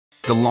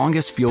The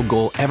longest field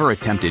goal ever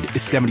attempted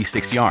is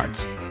 76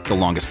 yards. The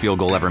longest field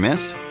goal ever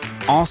missed?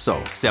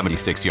 Also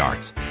 76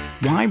 yards.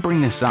 Why bring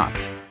this up?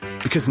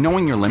 Because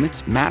knowing your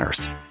limits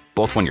matters,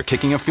 both when you're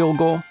kicking a field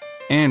goal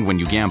and when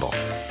you gamble.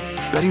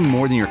 Betting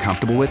more than you're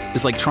comfortable with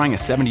is like trying a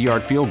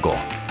 70-yard field goal.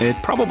 It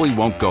probably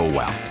won't go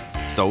well.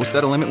 So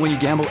set a limit when you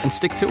gamble and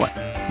stick to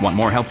it. Want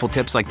more helpful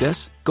tips like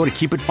this? Go to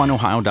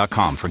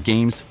keepitfunohio.com for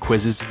games,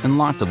 quizzes, and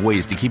lots of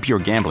ways to keep your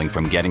gambling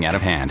from getting out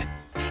of hand.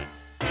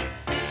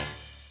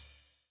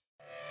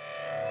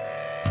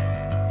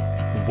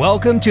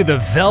 Welcome to the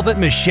Velvet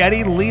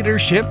Machete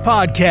Leadership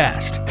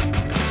Podcast.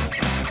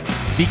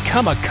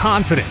 Become a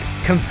confident,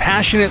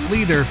 compassionate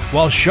leader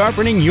while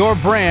sharpening your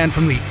brand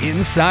from the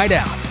inside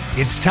out.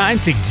 It's time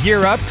to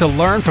gear up to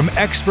learn from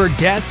expert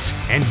guests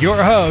and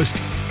your host,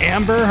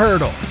 Amber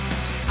Hurdle.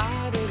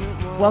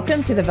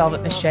 Welcome to the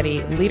Velvet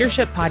Machete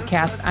Leadership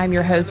Podcast. I'm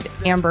your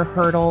host, Amber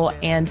Hurdle,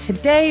 and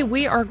today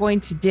we are going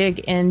to dig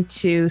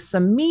into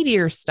some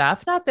meatier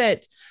stuff. Not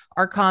that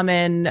our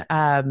common,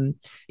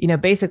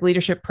 basic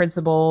leadership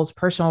principles,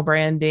 personal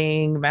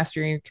branding,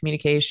 mastering your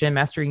communication,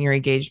 mastering your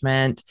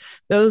engagement.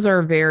 Those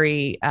are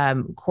very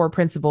core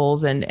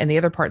principles and the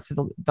other parts of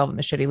the Velvet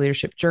Machete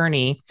leadership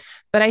journey.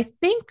 But I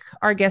think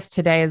our guest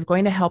today is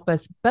going to help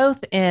us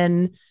both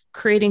in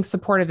creating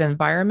supportive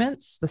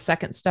environments, the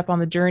second step on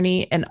the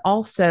journey, and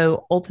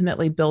also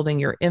ultimately building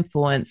your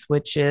influence,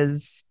 which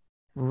is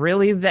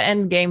really the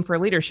end game for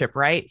leadership,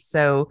 right?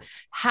 So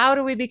how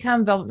do we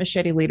become Velvet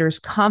Machete leaders,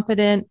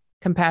 confident,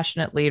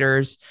 compassionate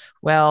leaders?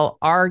 Well,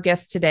 our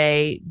guest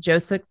today,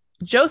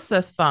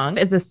 Joseph Fung,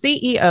 is the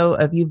CEO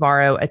of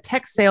Uvaro, a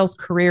tech sales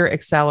career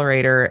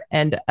accelerator,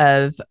 and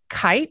of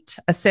Kite,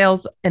 a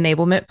sales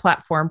enablement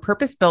platform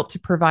purpose-built to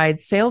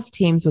provide sales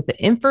teams with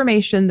the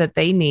information that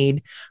they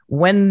need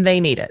when they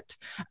need it.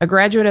 A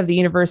graduate of the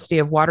University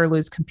of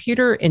Waterloo's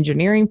computer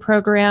engineering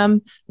program.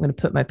 I'm going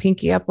to put my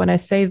pinky up when I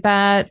say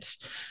that.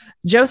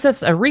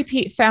 Joseph's a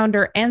repeat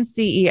founder and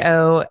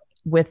CEO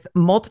with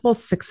multiple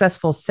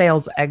successful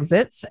sales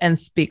exits and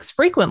speaks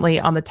frequently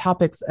on the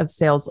topics of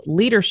sales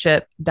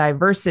leadership,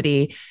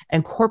 diversity,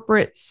 and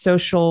corporate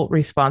social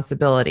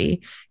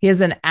responsibility. He is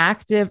an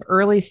active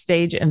early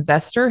stage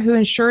investor who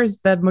ensures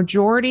the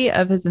majority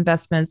of his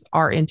investments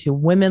are into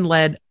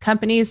women-led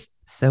companies.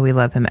 So we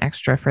love him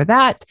extra for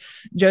that.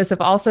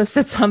 Joseph also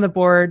sits on the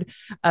board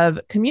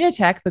of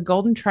Communitech, the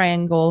Golden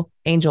Triangle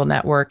Angel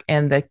Network,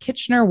 and the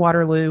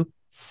Kitchener-Waterloo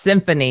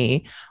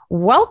Symphony.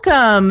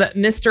 Welcome,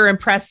 Mr.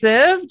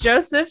 Impressive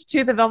Joseph,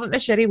 to the Velvet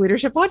Machete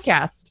Leadership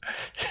Podcast.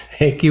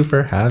 Thank you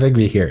for having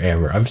me here,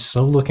 Amber. I'm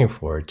so looking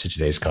forward to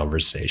today's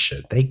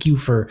conversation. Thank you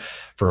for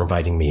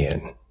inviting me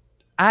in.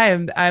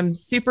 I'm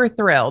super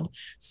thrilled.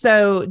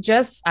 So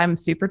I'm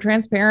super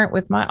transparent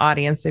with my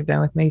audience. They've been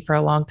with me for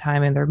a long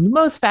time and they're the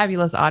most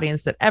fabulous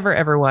audience that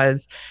ever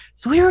was.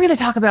 So we were going to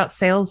talk about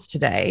sales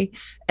today.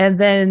 And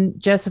then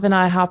Joseph and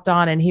I hopped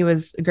on and he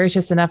was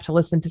gracious enough to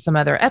listen to some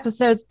other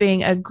episodes,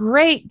 being a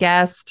great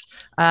guest.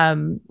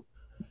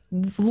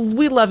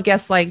 We love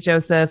guests like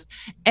Joseph.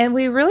 And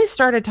we really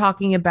started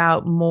talking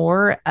about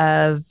more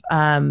of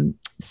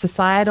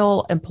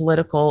societal and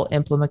political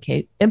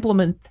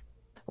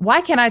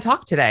Why can't I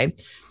talk today?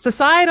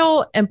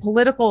 Societal and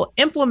political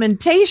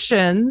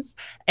implementations,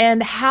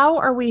 and how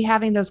are we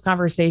having those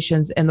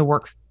conversations in the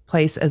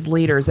workplace as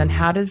leaders, and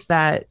how does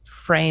that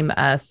frame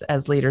us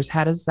as leaders?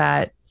 How does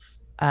that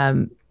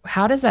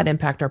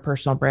impact our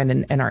personal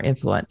brand and our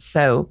influence?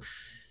 So,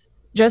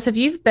 Joseph,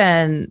 you've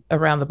been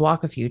around the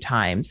block a few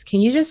times.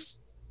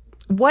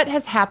 What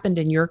has happened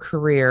in your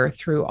career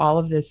through all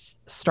of this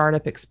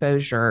startup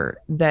exposure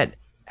that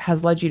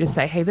has led you to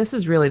say, hey, this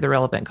is really the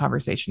relevant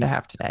conversation to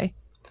have today?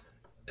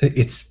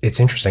 It's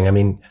interesting. I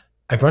mean,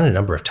 I've run a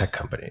number of tech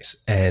companies,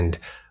 and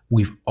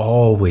we've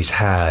always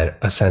had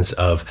a sense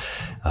of,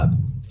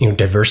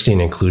 diversity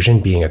and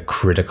inclusion being a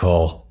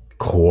critical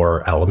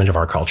core element of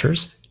our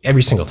cultures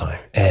every single time,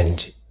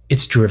 and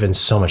it's driven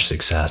so much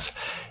success.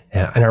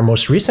 And our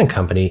most recent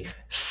company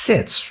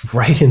sits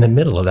right in the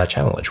middle of that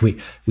challenge. We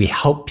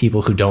help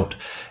people who don't.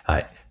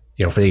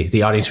 For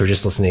the audience who are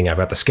just listening, I've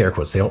got the scare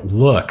quotes. They don't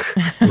look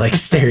like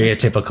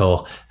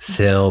stereotypical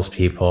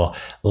salespeople,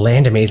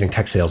 land amazing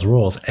tech sales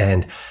roles.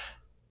 And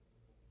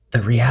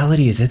the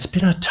reality is it's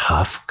been a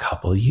tough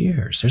couple of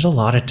years. There's a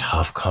lot of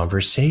tough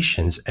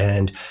conversations.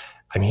 And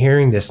I'm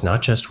hearing this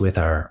not just with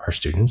our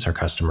students, our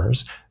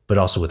customers, but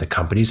also with the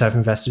companies I've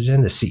invested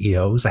in, the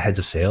CEOs, the heads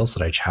of sales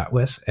that I chat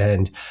with.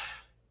 And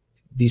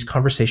these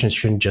conversations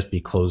shouldn't just be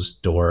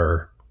closed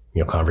door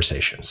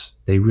conversations.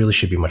 They really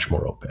should be much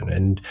more open.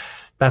 And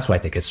that's why I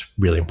think it's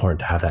really important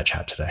to have that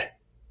chat today.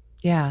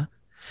 Yeah.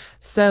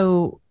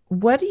 So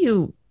what do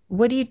you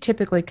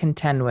typically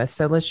contend with?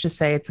 So let's just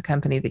say it's a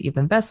company that you've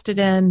invested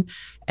in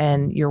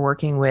and you're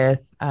working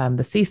with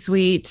the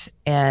C-suite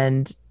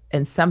and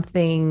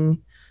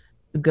something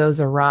goes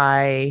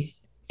awry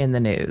in the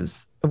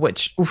news,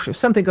 which if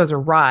something goes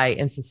awry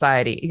in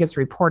society, it gets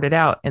reported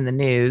out in the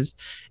news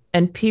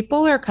and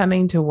people are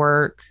coming to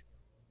work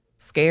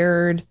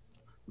scared,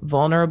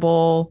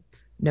 vulnerable,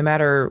 no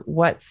matter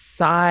what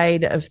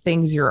side of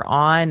things you're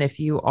on, if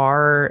you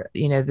are,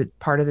 the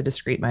part of the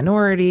discrete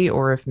minority,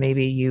 or if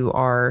maybe you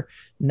are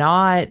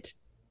not,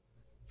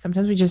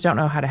 sometimes we just don't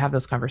know how to have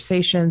those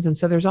conversations. And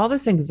so there's all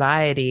this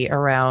anxiety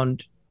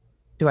around,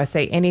 do I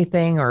say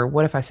anything, or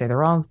what if I say the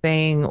wrong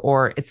thing,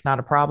 or it's not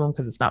a problem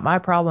because it's not my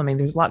problem? I mean,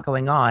 there's a lot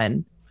going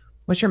on.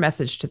 What's your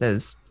message to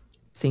those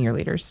senior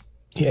leaders?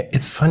 Yeah,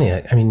 it's funny.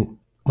 I mean,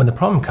 when the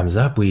problem comes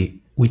up,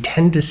 we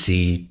tend to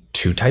see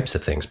two types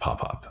of things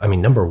pop up. I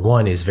mean, number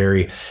one is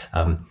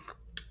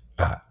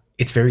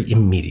it's very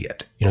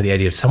immediate. The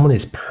idea of someone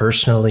is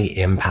personally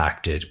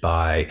impacted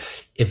by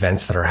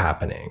events that are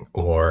happening,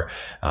 or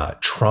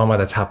trauma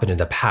that's happened in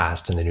the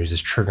past, and the news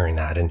is triggering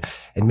that. And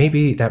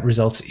maybe that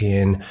results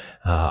in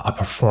a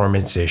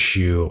performance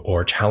issue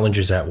or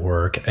challenges at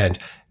work, and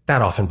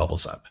that often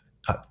bubbles up.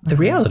 The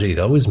reality,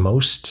 though, is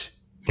most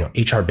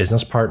HR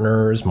business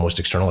partners, most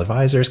external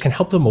advisors can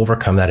help them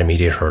overcome that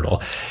immediate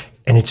hurdle.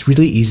 And it's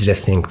really easy to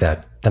think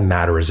that the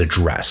matter is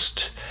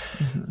addressed.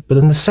 But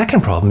then the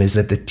second problem is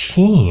that the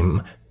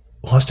team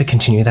wants to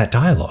continue that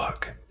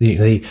dialogue.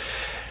 And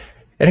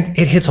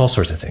it hits all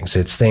sorts of things.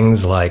 It's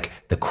things like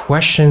the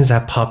questions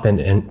that pop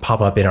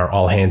up in our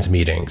all hands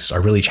meetings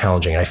are really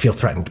challenging, and I feel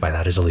threatened by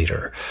that as a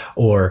leader.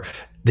 Or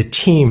the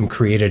team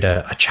created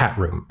a chat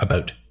room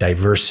about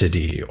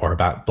diversity or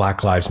about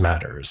Black Lives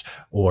Matters,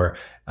 or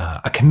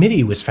a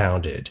committee was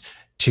founded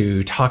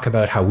to talk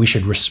about how we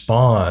should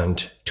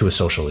respond to a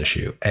social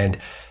issue. And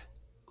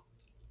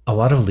a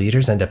lot of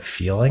leaders end up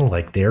feeling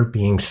like they're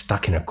being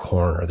stuck in a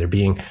corner. They're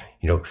being,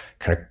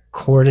 kind of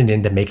cordoned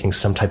into making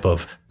some type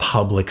of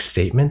public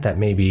statement that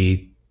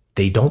maybe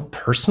they don't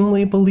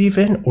personally believe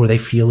in, or they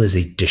feel is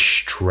a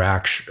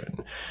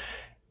distraction.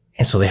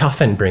 And so they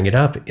often bring it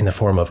up in the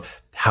form of,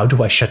 how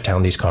do I shut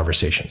down these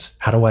conversations?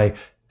 How do I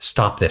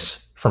stop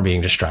this from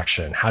being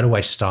distraction? How do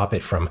I stop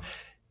it from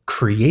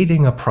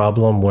creating a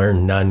problem where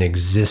none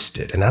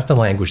existed? And that's the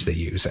language they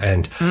use.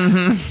 And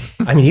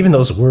I mean, even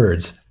those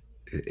words,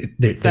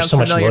 there's so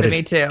much loaded. To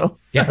me too.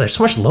 Yeah, there's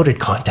so much loaded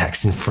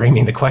context in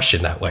framing the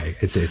question that way.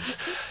 It's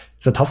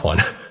a tough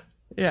one.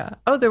 Yeah.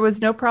 Oh, there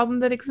was no problem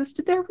that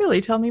existed there?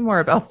 Really? Tell me more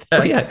about this.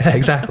 Oh, yeah,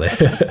 exactly.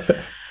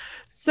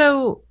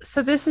 So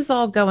this is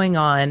all going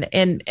on,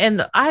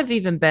 and I've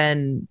even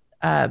been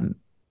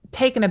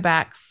taken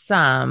aback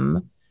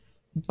some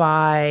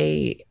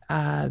by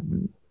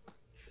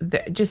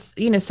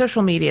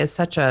social media is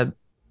such a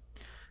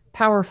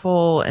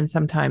powerful and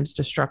sometimes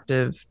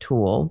destructive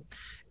tool.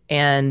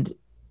 And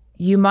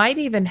you might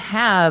even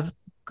have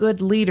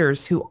good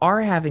leaders who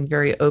are having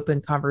very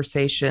open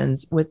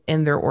conversations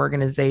within their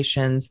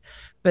organizations,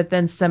 but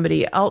then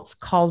somebody else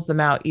calls them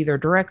out either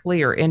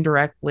directly or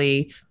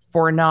indirectly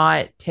for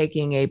not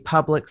taking a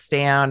public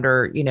stand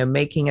or,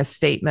 making a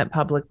statement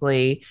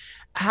publicly.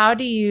 How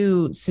do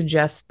you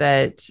suggest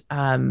that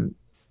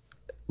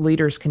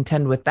leaders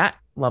contend with that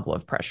level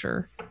of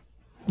pressure?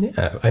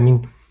 Yeah, I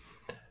mean,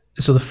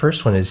 so the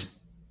first one is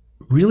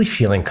really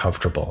feeling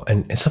comfortable,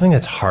 and something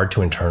that's hard to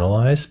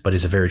internalize, but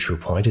is a very true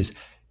point, is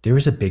there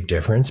is a big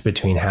difference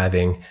between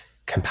having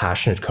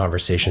compassionate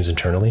conversations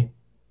internally,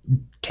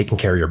 taking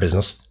care of your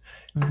business,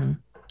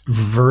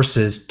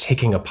 versus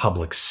taking a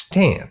public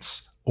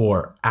stance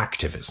or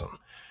activism.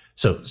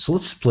 So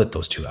let's split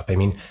those two up. I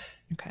mean,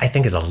 I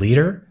think as a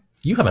leader,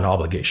 you have an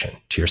obligation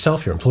to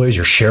yourself, your employees,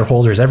 your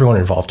shareholders, everyone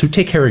involved, to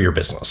take care of your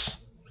business.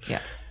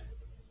 Yeah.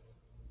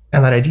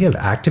 And that idea of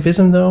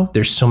activism, though,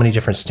 there's so many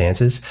different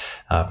stances.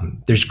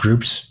 There's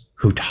groups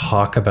who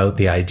talk about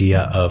the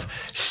idea of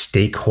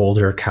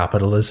stakeholder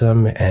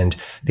capitalism and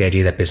the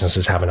idea that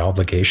businesses have an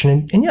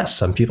obligation. And yes,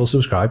 some people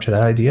subscribe to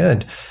that idea,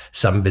 and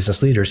some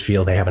business leaders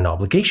feel they have an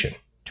obligation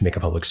to make a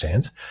public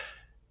stance.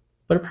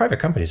 But a private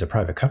company is a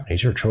private company.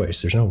 It's your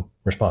choice. There's no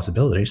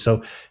responsibility.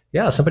 So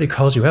yeah, somebody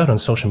calls you out on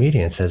social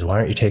media and says, why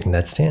aren't you taking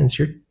that stance?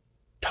 You're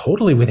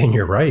totally within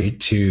your right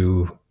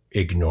to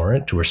ignore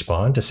it, to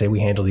respond, to say we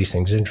handle these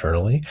things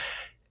internally.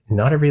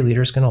 Not every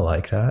leader is going to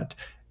like that.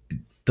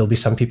 There'll be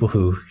some people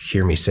who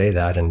hear me say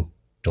that and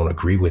don't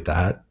agree with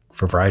that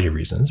for a variety of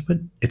reasons, but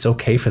it's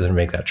okay for them to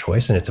make that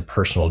choice, and it's a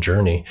personal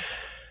journey.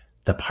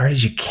 The part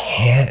is you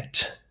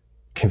can't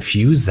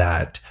confuse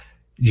that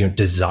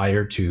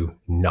desire to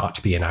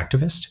not be an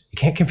activist. You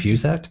can't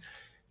confuse that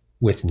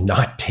with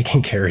not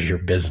taking care of your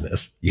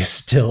business. You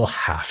still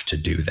have to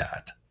do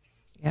that.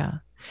 Yeah.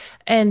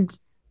 And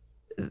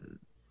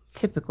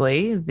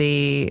typically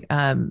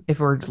if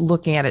we're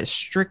looking at it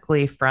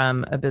strictly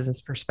from a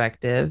business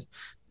perspective,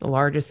 the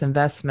largest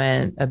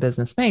investment a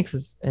business makes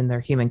is in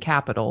their human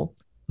capital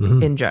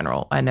in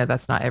general. I know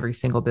that's not every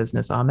single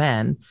business.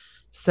 Amen.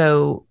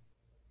 So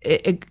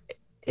it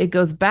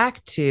goes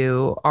back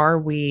to, are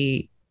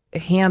we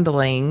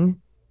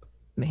handling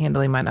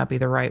might not be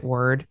the right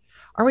word.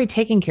 Are we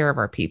taking care of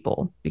our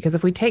people? Because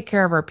if we take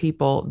care of our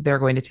people, they're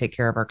going to take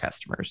care of our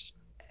customers.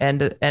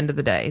 End of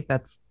the day,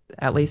 that's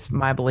at least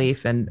my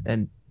belief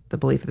and the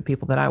belief of the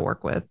people that I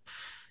work with.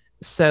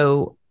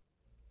 So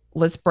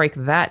let's break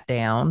that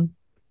down.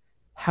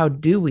 How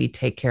do we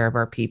take care of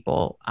our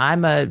people?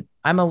 I'm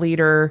a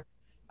leader.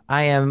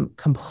 I am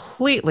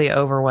completely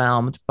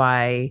overwhelmed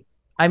by,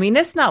 I mean,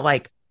 it's not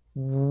like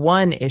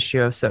one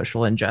issue of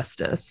social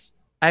injustice.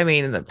 I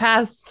mean, in the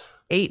past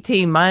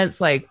 18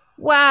 months, like,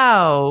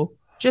 wow,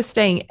 just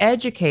staying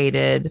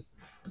educated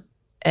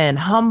and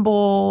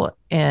humble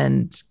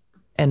and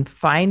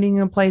finding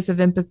a place of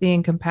empathy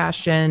and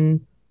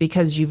compassion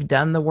because you've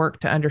done the work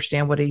to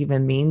understand what it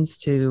even means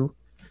to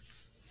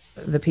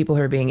the people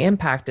who are being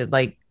impacted.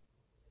 Like,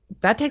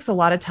 that takes a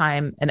lot of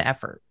time and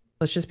effort.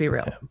 Let's just be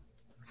real.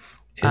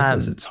 Yeah.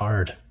 It's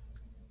hard.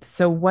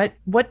 So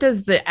what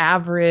does the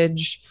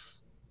average,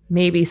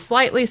 maybe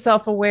slightly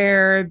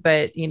self-aware,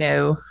 but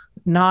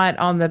not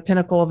on the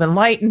pinnacle of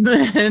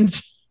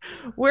enlightenment,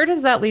 where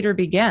does that leader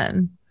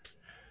begin?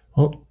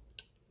 Well,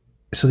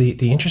 so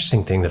the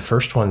interesting thing, the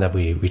first one that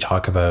we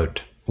talk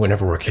about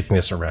whenever we're kicking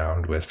this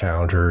around with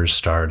founders,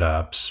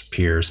 startups,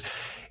 peers,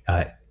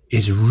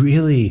 is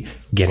really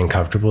getting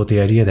comfortable with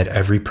the idea that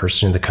every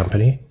person in the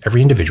company,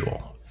 every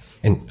individual,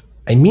 and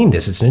I mean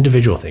this, it's an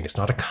individual thing. It's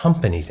not a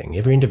company thing.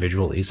 Every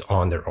individual is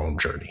on their own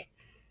journey.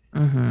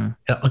 Mm-hmm. And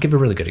I'll give a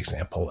really good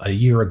example. A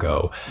year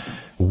ago,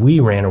 we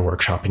ran a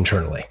workshop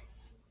internally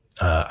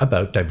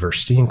about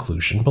diversity,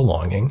 inclusion,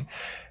 belonging.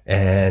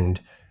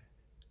 And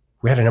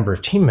we had a number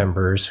of team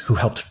members who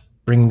helped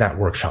bring that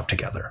workshop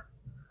together.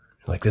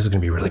 Like, this is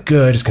going to be really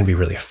good. It's going to be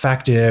really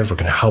effective. We're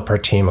going to help our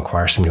team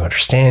acquire some new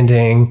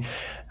understanding.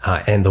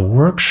 And the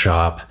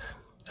workshop,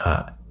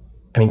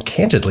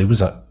 candidly,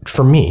 was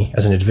for me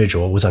as an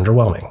individual, was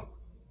underwhelming.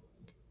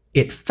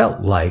 It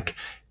felt like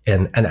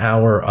an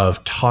hour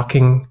of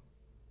talking,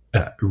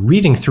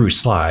 reading through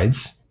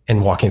slides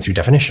and walking through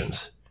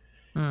definitions.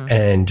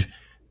 And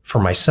for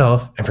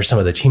myself and for some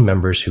of the team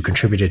members who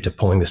contributed to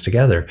pulling this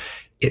together,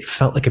 it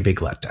felt like a big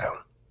letdown.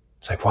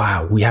 It's like,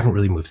 wow, we haven't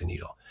really moved the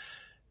needle.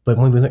 But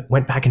when we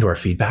went back into our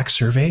feedback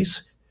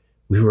surveys,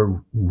 we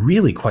were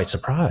really quite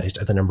surprised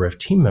at the number of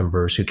team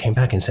members who came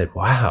back and said,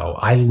 wow,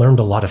 I learned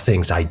a lot of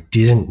things I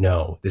didn't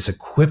know. This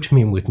equipped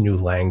me with new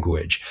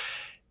language.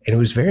 And it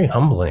was very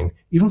humbling,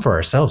 even for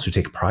ourselves who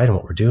take pride in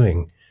what we're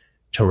doing,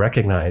 to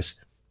recognize,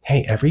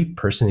 hey, every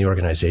person in the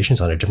organization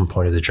is on a different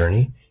point of the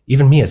journey,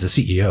 even me as the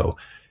CEO.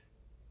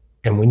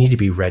 And we need to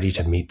be ready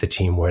to meet the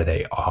team where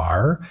they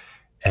are.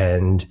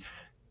 And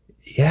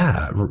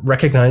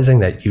recognizing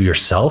that you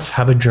yourself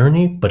have a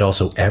journey, but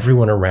also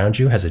everyone around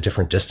you has a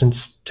different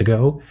distance to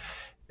go,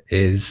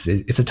 it's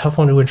a tough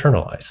one to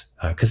internalize,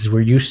 because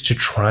we're used to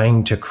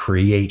trying to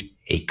create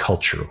a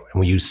culture, and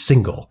we use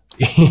single.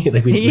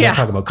 Like we don't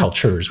talk about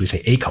cultures, we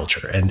say a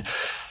culture. And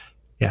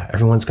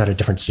everyone's got a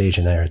different stage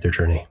in their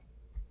journey.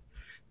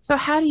 So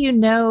how do you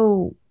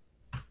know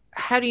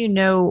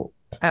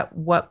at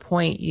what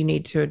point you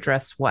need to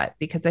address what?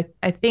 Because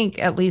I think,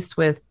 at least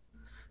with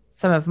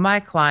some of my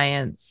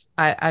clients,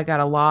 I got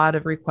a lot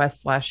of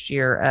requests last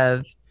year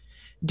of,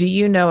 do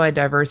you know a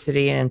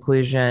diversity and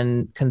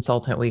inclusion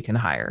consultant we can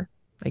hire?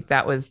 Like,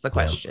 that was the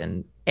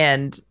question.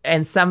 And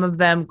some of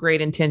them, great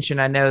intention.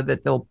 I know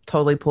that they'll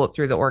totally pull it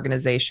through the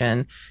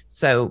organization.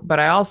 So, but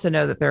I also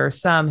know that there are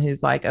some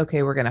who's like,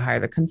 okay, we're going to hire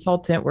the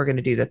consultant. We're going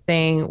to do the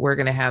thing. We're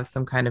going to have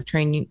some kind of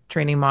training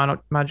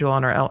module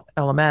on our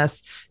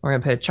LMS. We're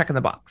going to put a check in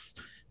the box.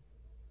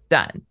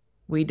 Done.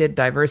 We did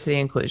diversity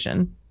and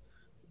inclusion.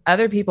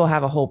 Other people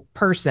have a whole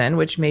person,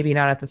 which maybe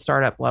not at the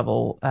startup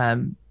level.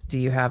 Do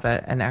you have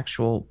an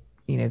actual,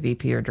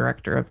 VP or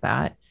director of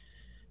that?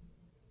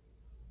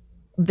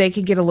 They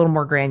could get a little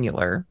more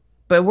granular,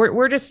 but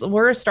we're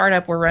a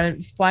startup. We're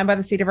flying by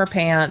the seat of our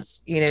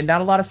pants,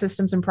 not a lot of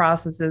systems and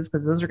processes,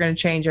 because those are going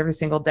to change every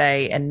single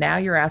day. And now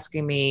you're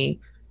asking me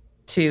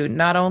to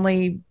not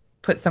only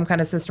put some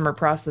kind of system or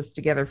process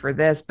together for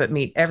this, but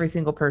meet every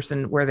single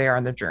person where they are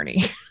on the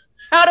journey.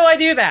 How do I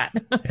do that?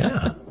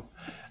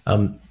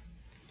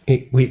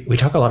 We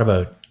talk a lot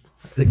about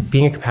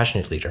being a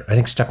compassionate leader. I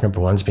think step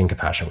number one is being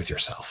compassionate with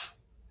yourself.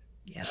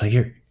 Yes. So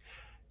you're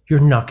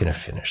not going to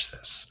finish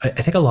this. I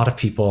think a lot of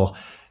people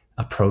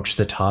approach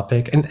the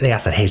topic and they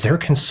ask that, hey, is there a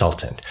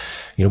consultant?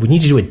 We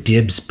need to do a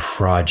DIBS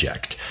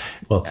project.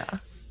 Well,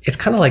 It's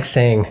kind of like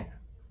saying,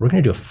 we're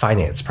going to do a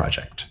finance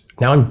project.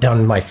 Now I'm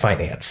done my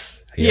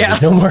finance.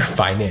 There's no more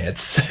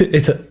finance.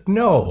 It's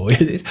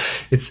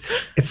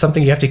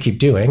something you have to keep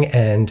doing,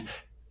 and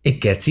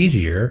it gets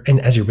easier. And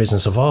as your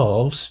business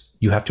evolves,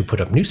 you have to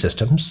put up new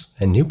systems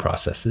and new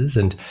processes.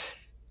 And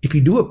if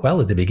you do it well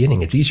at the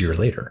beginning, it's easier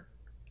later.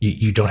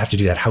 You don't have to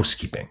do that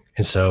housekeeping.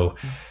 And so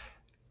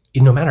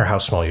no matter how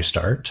small you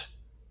start,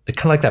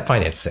 kind of like that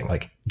finance thing,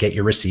 like get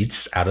your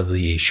receipts out of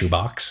the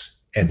shoebox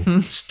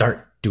and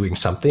start doing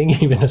something,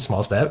 even a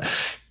small step.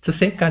 It's the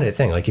same kind of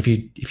thing. Like if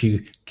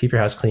you keep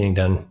your house cleaning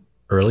done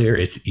earlier,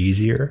 it's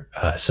easier.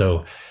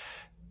 So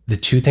the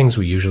two things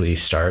we usually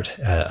start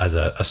as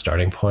a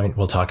starting point,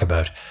 we'll talk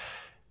about,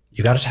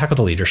 you got to tackle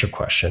the leadership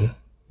question.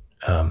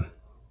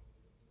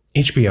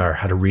 HBR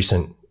had a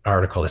recent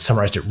article that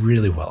summarized it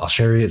really well. I'll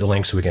share you the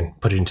link so we can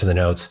put it into the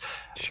notes.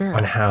 Sure.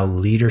 On how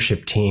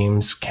leadership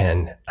teams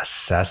can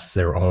assess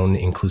their own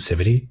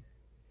inclusivity.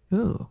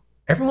 Ooh.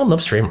 Everyone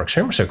loves frameworks.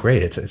 Frameworks are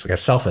great. It's like a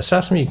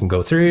self-assessment. You can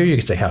go through, you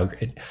can say how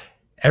great.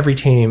 every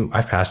team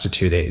I've passed it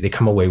to, they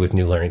come away with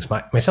new learnings,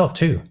 myself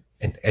too.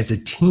 And as a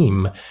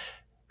team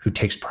who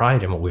takes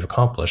pride in what we've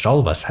accomplished, all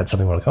of us had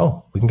something like,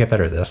 oh, we can get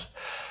better at this.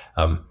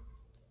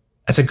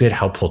 That's a good,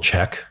 helpful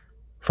check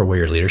for where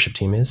your leadership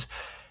team is.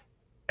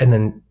 And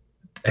then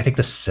I think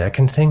the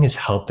second thing is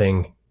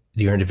helping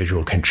your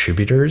individual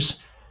contributors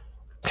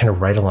kind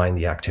of right align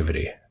the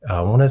activity.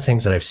 One of the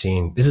things that I've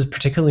seen, this is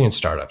particularly in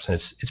startups, and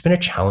it's been a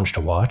challenge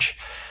to watch.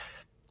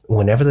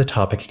 Whenever the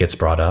topic gets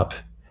brought up,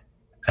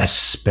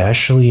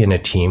 especially in a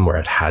team where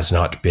it has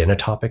not been a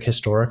topic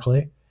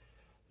historically,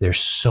 there's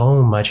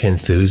so much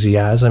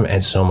enthusiasm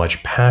and so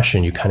much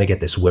passion. You kind of get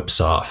this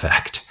whipsaw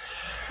effect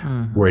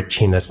where a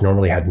team that's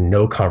normally had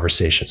no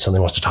conversation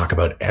suddenly wants to talk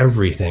about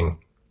everything.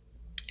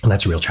 And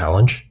that's a real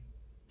challenge,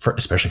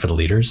 especially for the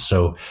leaders.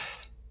 So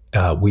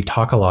we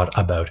talk a lot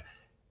about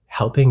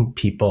helping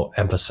people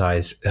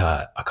emphasize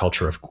a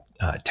culture of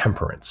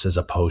temperance as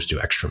opposed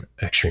to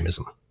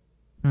extremism.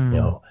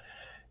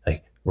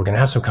 Like, we're going to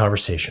have some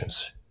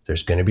conversations.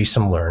 There's going to be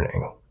some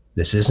learning.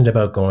 This isn't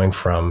about going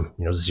from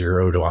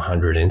 0 to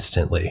 100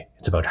 instantly.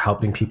 It's about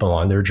helping people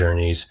on their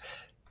journeys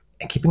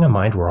and keeping in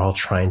mind we're all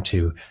trying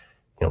to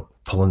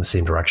pull in the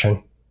same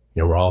direction.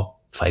 We're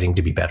all fighting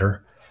to be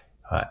better.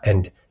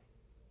 And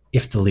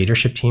if the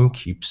leadership team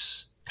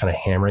keeps kind of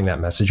hammering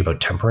that message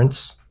about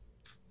temperance,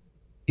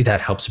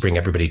 that helps bring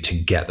everybody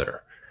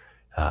together.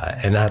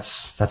 And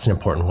that's an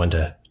important one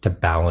to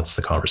balance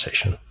the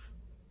conversation.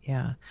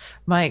 Yeah.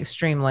 My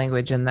extreme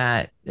language in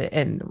that,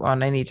 and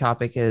on any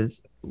topic,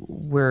 is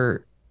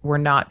we're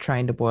not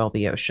trying to boil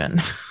the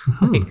ocean.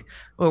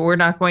 We're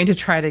not going to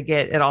try to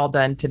get it all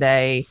done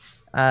today.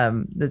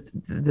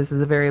 This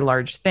is a very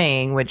large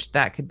thing, which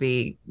that could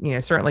be,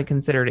 certainly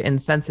considered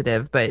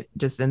insensitive, but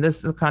just in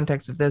the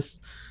context of this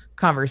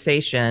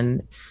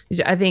conversation,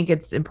 I think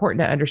it's important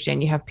to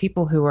understand you have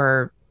people who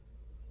are,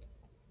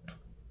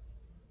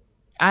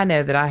 I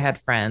know that I had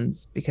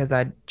friends because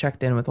I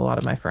checked in with a lot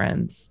of my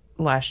friends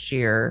last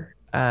year.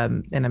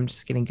 And I'm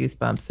just getting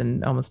goosebumps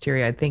and almost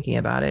teary-eyed thinking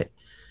about it.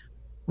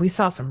 We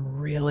saw some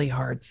really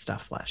hard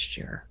stuff last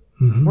year.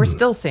 We're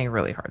still seeing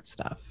really hard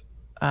stuff.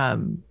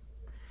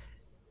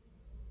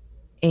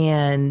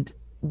 And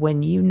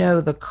when you know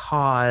the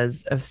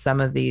cause of some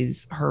of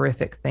these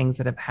horrific things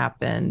that have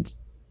happened,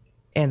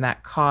 and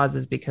that cause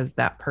is because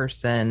that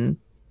person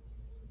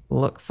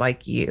looks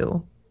like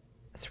you,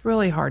 it's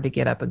really hard to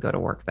get up and go to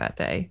work that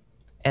day,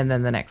 and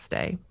then the next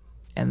day,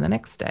 and the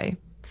next day.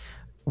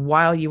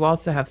 While you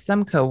also have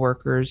some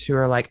coworkers who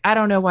are like, I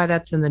don't know why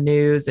that's in the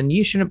news, and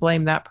you shouldn't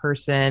blame that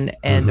person.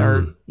 And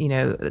are,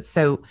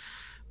 so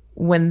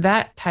when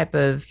that type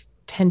of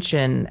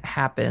tension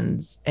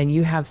happens and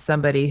you have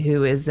somebody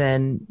who is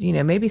in,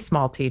 maybe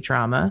small T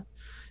trauma,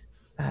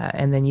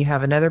 and then you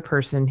have another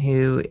person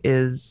who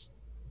is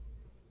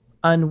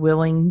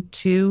unwilling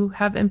to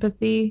have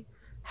empathy,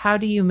 how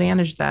do you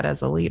manage that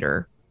as a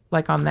leader,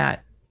 like on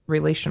that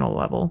relational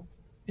level?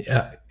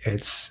 Yeah,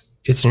 it's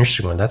an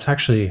interesting one. That's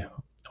actually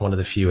one of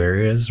the few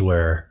areas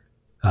where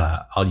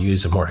I'll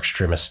use a more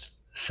extremist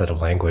set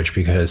of language,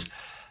 because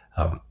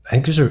I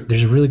think there's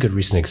a really good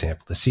recent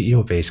example. The CEO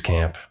of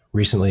Basecamp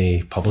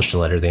recently published a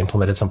letter. They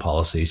implemented some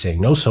policy saying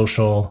no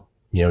social,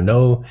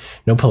 no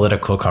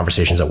political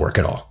conversations at work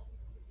at all.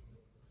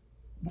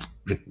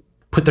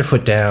 Put their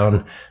foot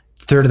down.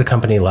 Third of the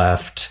company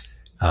left,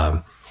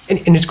 and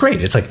it's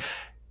great. It's like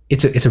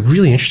it's a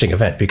really interesting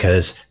event,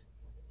 because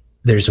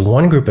there's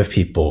one group of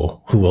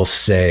people who will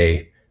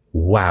say,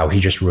 wow, he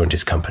just ruined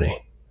his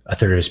company. A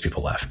third of his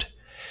people left.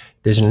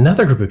 There's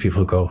another group of people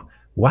who go,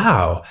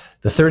 wow,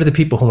 the third of the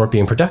people who weren't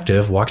being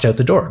productive walked out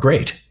the door.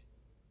 Great.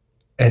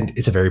 And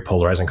it's a very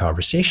polarizing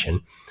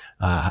conversation.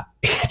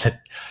 It's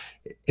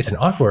an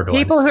awkward one.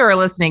 People who are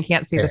listening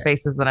can't see the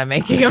faces that I'm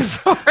making. I'm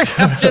sorry.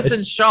 I'm just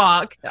in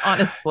shock,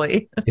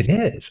 honestly. It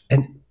is.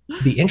 And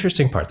the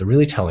interesting part, the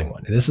really telling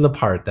one, and this is the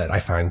part that I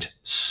find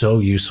so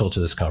useful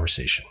to this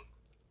conversation.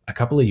 A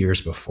couple of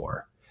years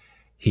before,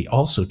 he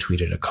also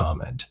tweeted a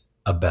comment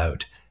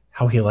about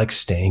how he likes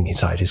staying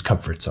inside his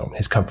comfort zone.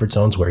 His comfort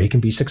zone's where he can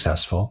be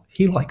successful.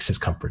 He likes his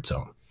comfort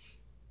zone.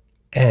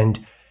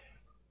 And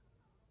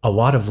a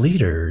lot of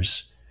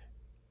leaders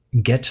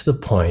get to the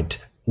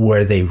point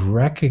where they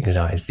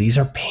recognize these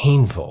are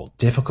painful,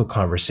 difficult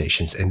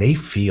conversations, and they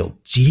feel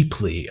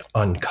deeply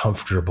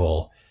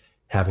uncomfortable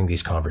having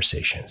these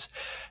conversations.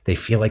 They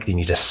feel like they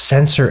need to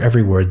censor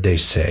every word they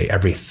say,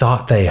 every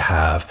thought they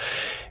have,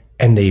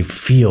 and they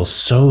feel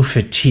so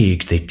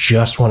fatigued, they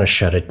just want to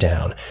shut it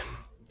down.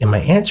 And my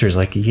answer is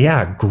like,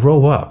 yeah,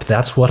 grow up.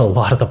 That's what a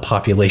lot of the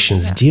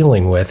population's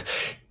dealing with.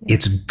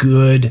 It's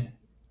good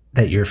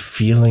that you're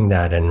feeling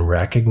that and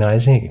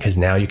recognizing it, because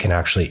now you can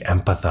actually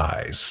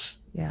empathize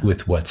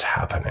with what's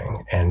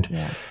happening. And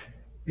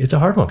it's a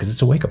hard one because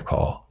it's a wake-up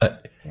call.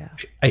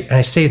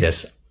 I say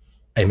this,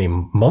 I'm a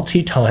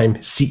multi-time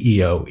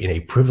CEO in a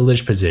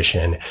privileged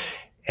position,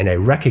 and I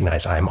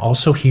recognize I'm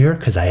also here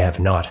because I have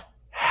not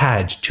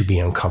had to be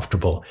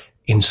uncomfortable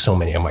in so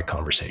many of my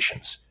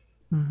conversations.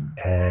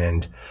 Mm-hmm.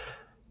 And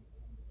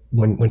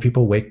when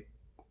people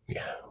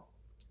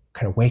kind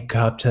kind of wake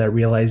up to that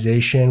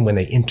realization, when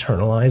they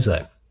internalize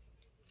that,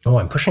 oh,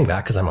 I'm pushing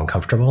back because I'm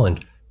uncomfortable,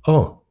 and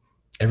oh,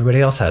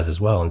 everybody else has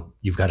as well, and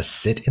you've got to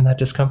sit in that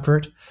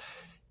discomfort,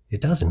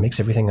 it makes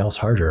everything else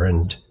harder.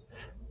 And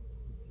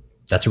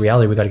that's a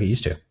reality we got to get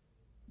used to.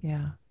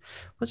 Yeah.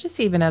 Well, just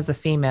even as a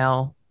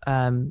female,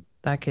 I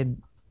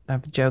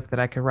have a joke that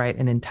I could write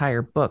an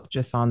entire book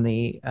just on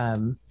the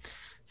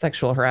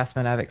sexual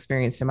harassment I've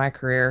experienced in my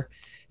career.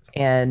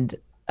 And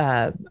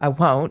I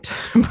won't,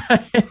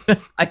 but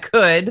I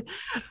could.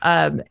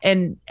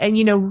 And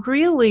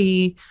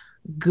really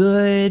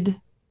good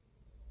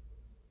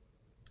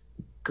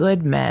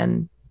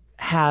men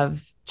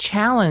have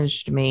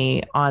challenged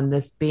me on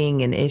this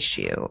being an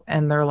issue.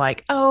 And they're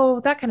like, oh,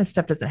 that kind of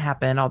stuff doesn't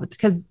happen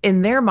because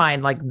in their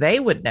mind, like, they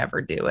would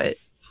never do it.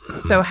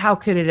 So how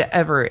could it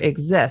ever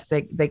exist?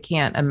 They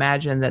can't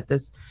imagine that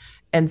this.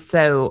 And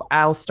so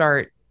I'll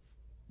start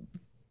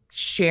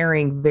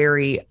sharing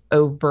very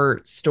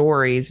overt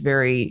stories,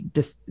 very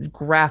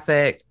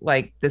graphic,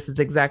 like, this is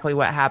exactly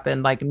what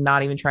happened, like,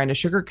 not even trying to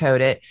sugarcoat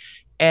it.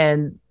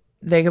 And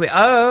they could be,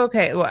 oh,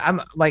 okay. Well,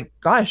 I'm like,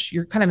 gosh,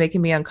 you're kind of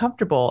making me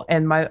uncomfortable.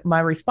 And my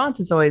response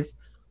is always,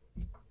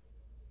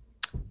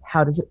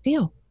 how does it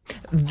feel?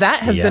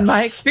 That has been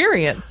my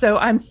experience. So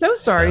I'm so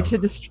sorry to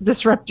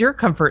disrupt your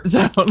comfort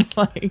zone.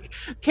 Like,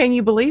 can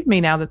you believe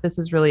me now that this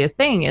is really a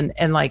thing?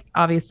 And like,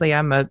 obviously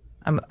I'm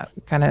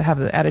kind of have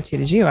the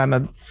attitude as you. I'm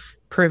a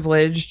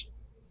privileged,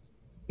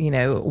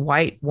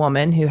 white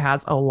woman who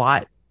has a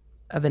lot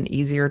of an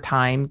easier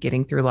time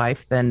getting through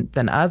life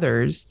than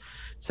others.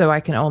 So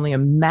I can only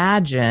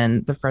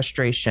imagine the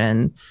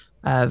frustration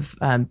of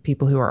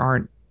people who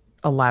aren't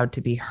allowed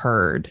to be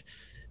heard.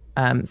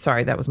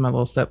 Sorry, that was my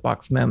little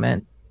soapbox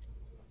moment.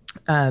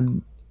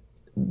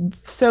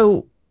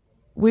 So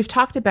we've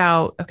talked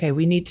about, okay,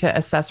 we need to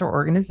assess our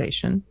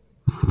organization.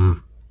 Mm-hmm.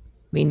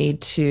 We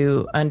need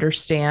to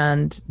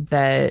understand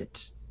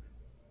that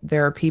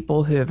there are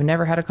people who have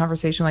never had a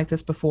conversation like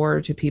this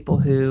before, to people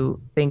who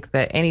think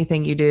that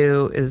anything you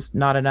do is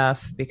not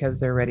enough because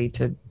they're ready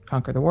to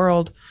conquer the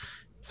world.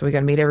 So we got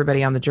to meet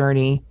everybody on the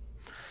journey.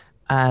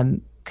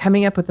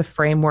 Coming up with a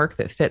framework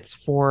that fits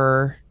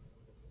for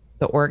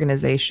the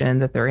organization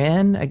that they're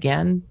in,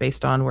 again,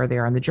 based on where they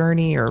are on the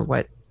journey or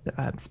what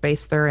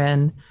space they're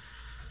in.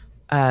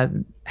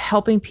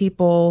 Helping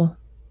people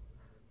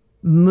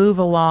move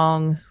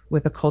along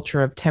with a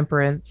culture of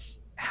temperance,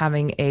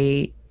 having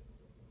a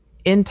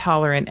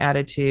intolerant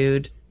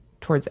attitude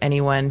towards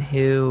anyone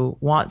who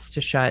wants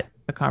to shut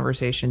a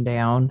conversation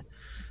down.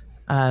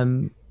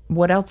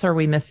 What else are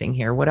we missing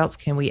here? What else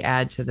can we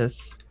add to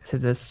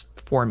this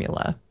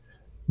formula?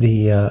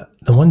 The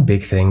one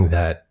big thing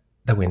that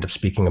we end up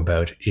speaking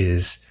about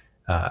is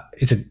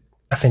it's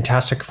a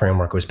fantastic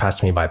framework. It was passed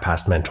to me by a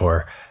past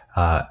mentor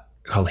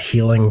called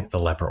Healing the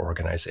Leper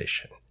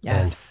Organization.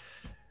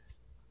 Yes. And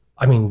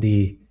I mean,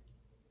 the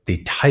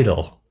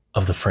title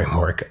of the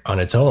framework on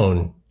its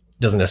own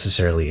doesn't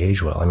necessarily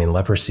age well. I mean,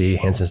 leprosy,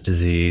 Hansen's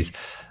disease,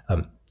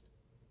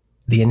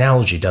 the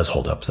analogy does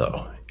hold up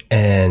though.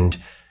 And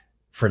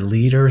for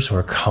leaders who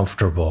are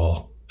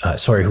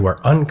who are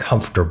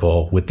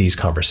uncomfortable with these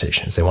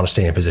conversations, they want to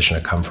stay in a position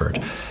of comfort,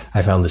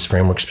 I found this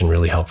framework's been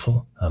really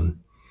helpful.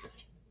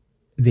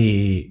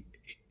 The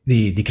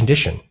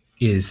condition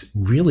is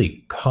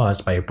really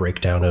caused by a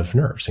breakdown of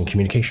nerves and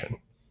communication.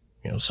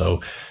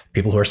 So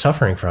people who are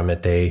suffering from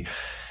it, they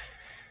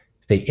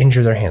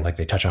injure their hand, like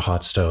they touch a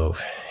hot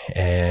stove,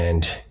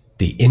 and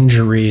the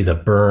injury, the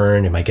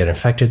burn, it might get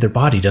infected. Their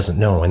body doesn't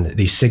know, and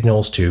these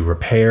signals to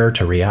repair,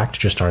 to react,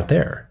 just aren't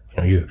there.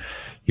 You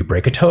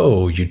break a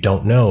toe, you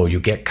don't know. You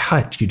get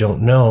cut, you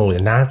don't know,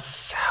 and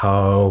that's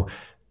how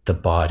the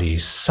body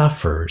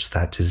suffers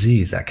that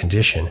disease, that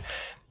condition. And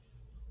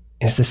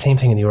it's the same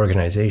thing in the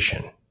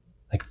organization.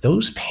 Like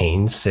those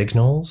pain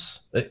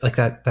signals, like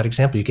that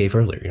example you gave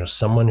earlier,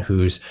 someone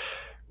who's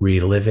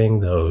reliving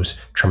those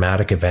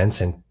traumatic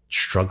events and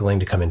struggling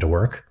to come into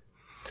work,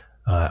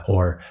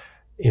 or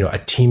a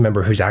team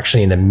member who's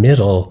actually in the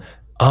middle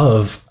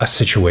of a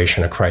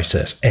situation, a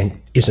crisis,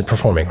 and isn't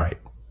performing right.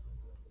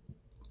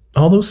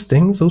 All those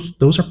things,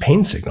 those are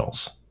pain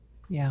signals.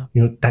 Yeah.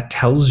 That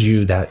tells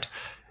you that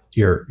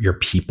your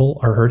people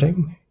are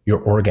hurting,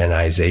 your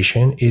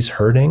organization is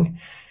hurting,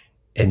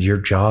 and your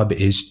job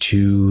is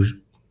to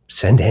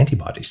send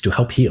antibodies to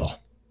help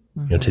heal,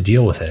 to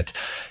deal with it.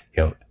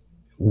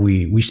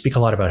 We speak a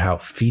lot about how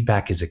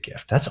feedback is a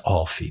gift. That's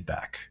all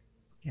feedback.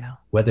 Yeah.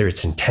 Whether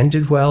it's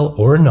intended well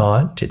or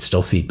not, it's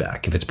still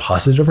feedback. If it's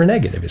positive or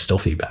negative, it's still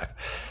feedback.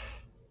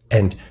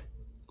 And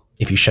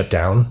if you shut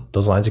down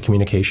those lines of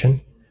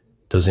communication,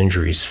 those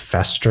injuries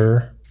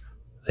fester,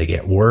 they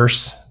get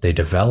worse, they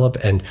develop,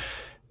 and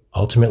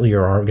ultimately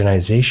your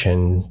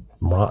organization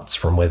rots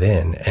from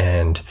within.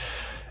 And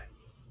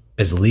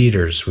as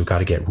leaders, we've got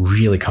to get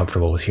really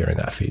comfortable with hearing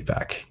that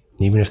feedback,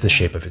 even if the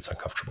shape of it's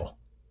uncomfortable.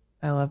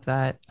 I love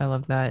that.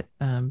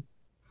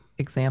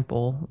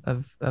 Example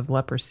of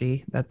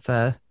leprosy. That's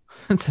a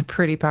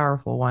pretty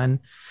powerful one.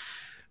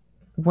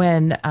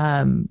 When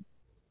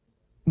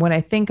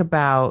I think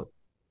about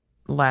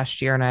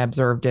last year and I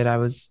observed it. I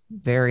was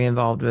very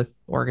involved with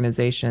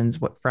organizations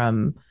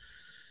from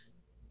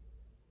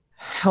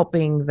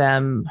helping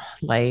them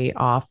lay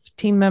off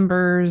team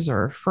members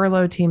or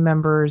furlough team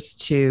members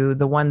to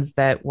the ones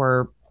that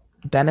were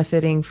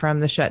benefiting from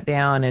the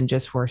shutdown and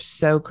just were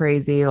so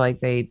crazy. Like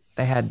they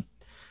had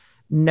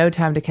no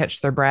time to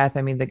catch their breath.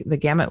 I mean, the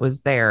gamut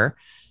was there,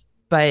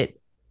 but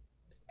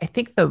I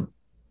think the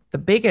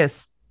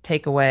biggest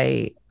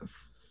takeaway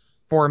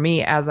for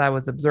me as I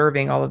was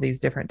observing all of these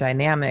different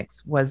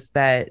dynamics was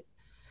that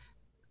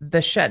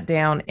the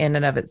shutdown in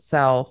and of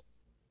itself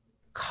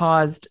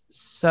caused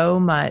so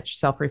much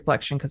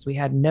self-reflection because we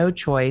had no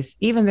choice,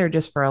 even there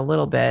just for a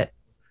little bit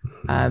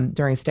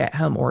during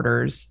stay-at-home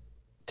orders,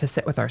 to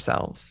sit with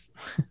ourselves.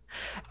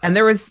 And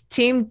there was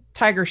Team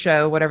Tiger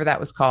Show, whatever that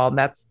was called.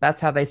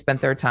 That's how they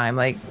spent their time,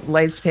 like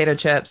Lay's potato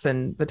chips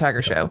and the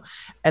Tiger Show.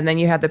 And then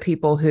you had the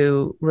people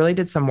who really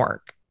did some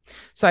work.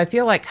 So I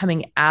feel like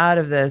coming out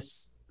of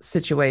this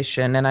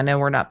situation, and I know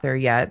we're not there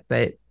yet,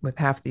 but with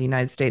half the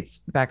United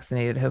States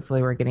vaccinated,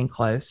 hopefully we're getting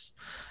close.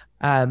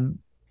 I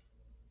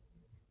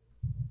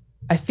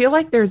feel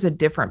like there's a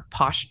different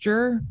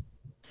posture.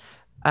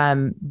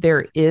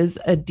 There is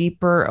a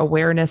deeper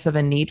awareness of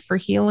a need for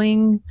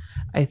healing.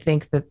 I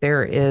think that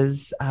there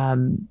is,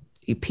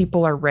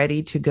 people are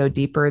ready to go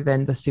deeper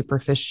than the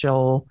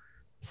superficial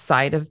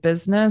side of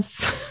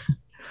business.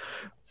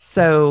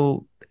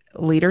 So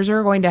leaders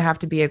are going to have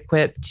to be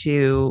equipped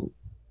to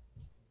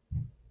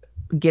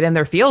get in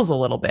their feels a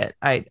little bit.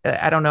 I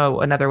don't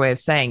know another way of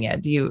saying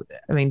it.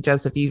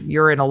 Joseph,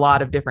 you're in a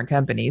lot of different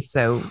companies.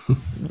 So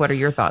what are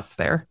your thoughts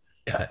there?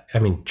 Yeah,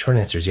 short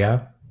answer is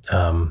yeah.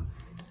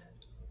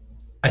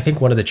 I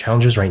think one of the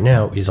challenges right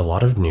now is a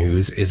lot of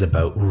news is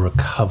about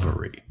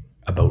recovery,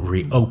 about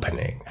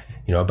reopening,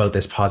 about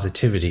this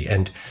positivity.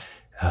 And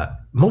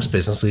most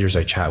business leaders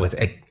I chat with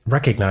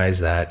recognize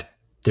that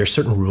there's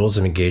certain rules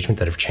of engagement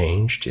that have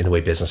changed in the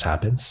way business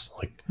happens.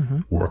 Like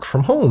work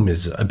from home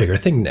is a bigger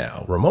thing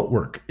now. Remote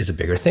work is a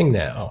bigger thing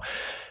now.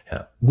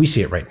 We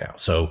see it right now.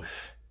 So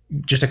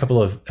just a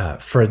couple of,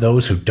 for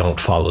those who don't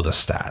follow the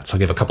stats, I'll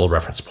give a couple of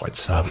reference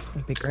points.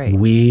 That'd be great.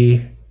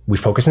 We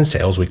focus in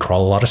sales. We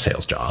crawl a lot of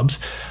sales jobs.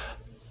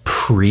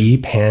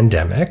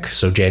 Pre-pandemic,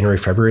 so January,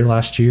 February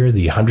last year,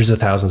 the hundreds of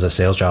thousands of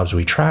sales jobs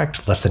we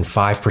tracked, less than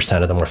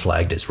 5% of them were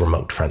flagged as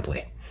remote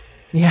friendly.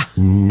 Yeah.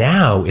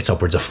 Now it's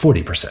upwards of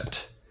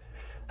 40%.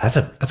 That's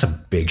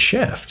a big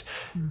shift.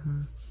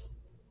 Mm-hmm.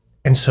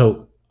 And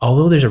so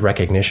although there's a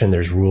recognition,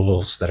 there's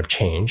rules that have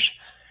changed,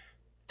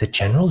 the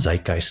general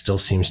zeitgeist still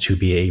seems to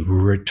be a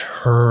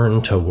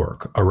return to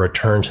work, a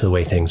return to the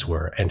way things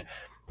were. And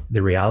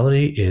the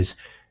reality is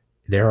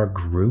there are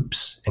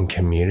groups and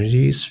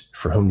communities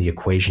for whom the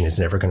equation is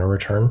never going to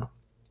return.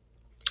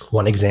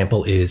 One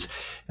example is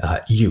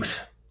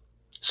youth.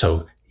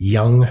 So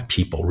young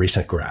people,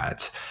 recent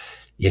grads.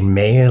 In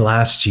May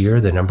last year,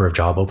 the number of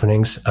job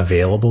openings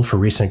available for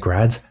recent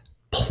grads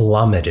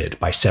plummeted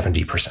by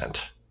 70%.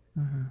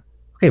 Mm-hmm.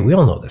 Okay, we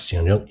all know this.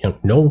 No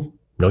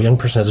young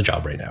person has a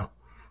job right now.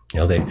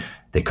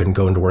 They couldn't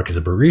go into work as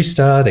a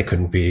barista. They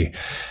couldn't be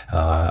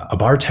a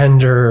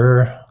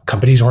bartender.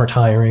 Companies weren't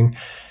hiring.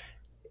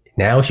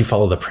 Now, if you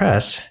follow the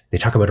press, they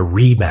talk about a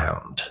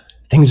rebound.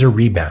 Things are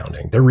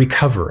rebounding. They're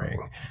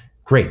recovering.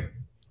 Great.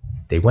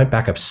 They went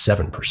back up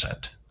 7%.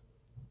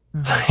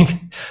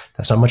 Mm-hmm.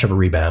 That's not much of a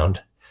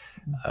rebound.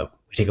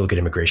 We take a look at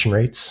immigration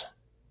rates.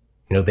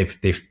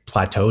 They've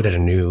plateaued at a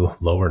new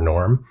lower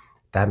norm.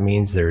 That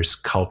means there's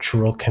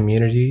cultural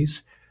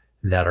communities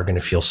that are going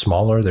to feel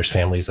smaller. There's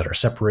families that are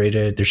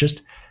separated. There's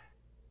just,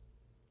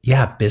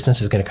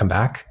 business is going to come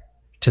back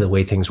to the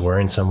way things were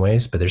in some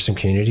ways, but there's some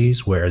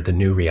communities where the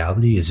new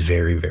reality is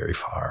very, very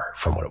far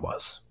from what it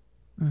was.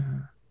 Mm-hmm.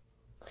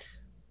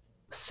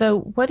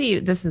 So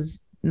this is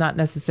not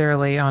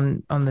necessarily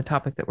on the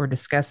topic that we're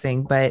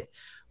discussing, but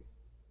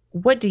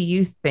what do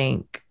you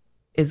think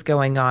is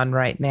going on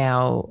right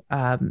now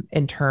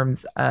in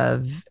terms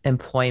of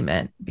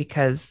employment?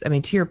 Because,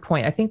 to your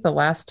point, I think the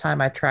last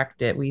time I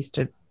tracked it, we used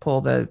to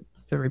pull the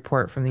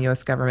report from the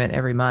U.S. government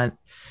every month,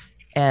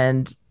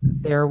 and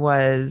there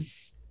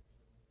was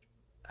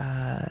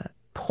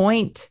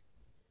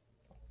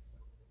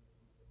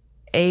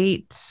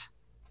 0.8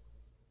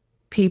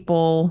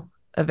 people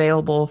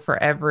available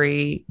for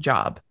every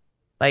job.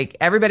 Like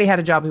everybody had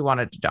a job who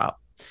wanted a job.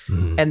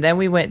 Mm-hmm. And then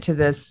we went to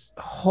this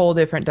whole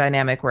different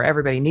dynamic where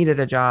everybody needed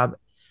a job.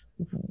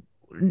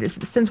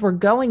 Since we're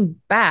going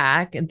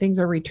back and things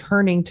are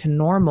returning to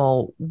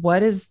normal,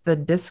 what is the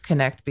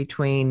disconnect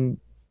between,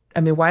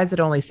 why is it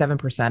only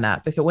 7%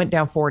 up? If it went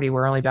down 40,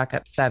 we're only back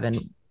up 7.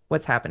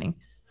 What's happening?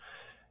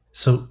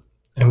 So,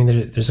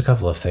 there's a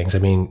couple of things.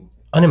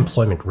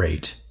 Unemployment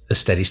rate, the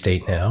steady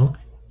state now,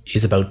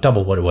 is about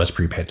double what it was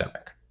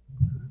pre-pandemic.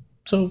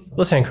 So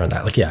let's anchor on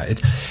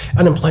that.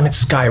 Unemployment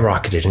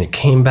skyrocketed and it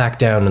came back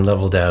down and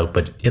leveled out,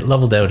 but it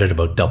leveled out at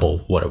about double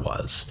what it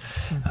was.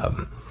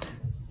 Mm-hmm.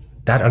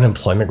 That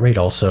unemployment rate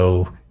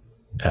also,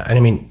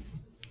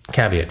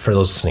 caveat for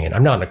those listening in,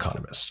 I'm not an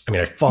economist.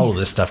 I follow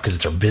this stuff because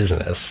it's our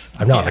business.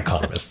 I'm not an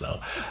economist though.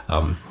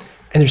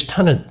 And there's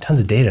tons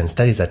of data and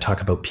studies that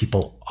talk about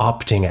people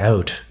opting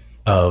out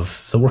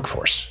of the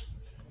workforce.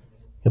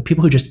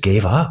 People who just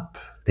gave up.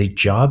 They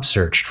job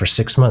searched for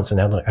 6 months and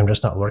now they're like, I'm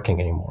just not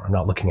working anymore. I'm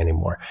not looking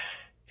anymore.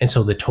 And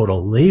so the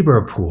total labor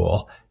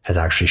pool has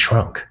actually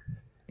shrunk.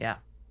 Yeah.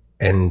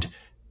 And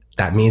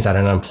that means that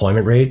an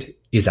unemployment rate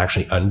is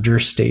actually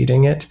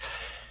understating it.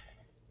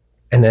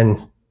 And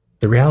then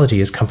the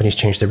reality is companies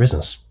change their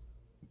business.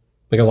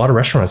 Like a lot of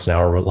restaurants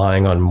now are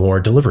relying on more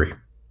delivery,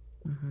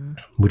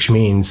 which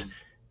means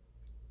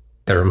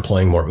they're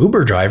employing more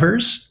Uber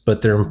drivers,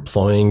 but they're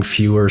employing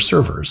fewer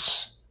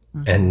servers.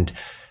 And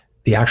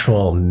the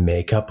actual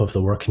makeup of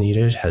the work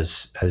needed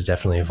has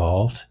definitely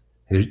evolved.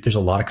 There's a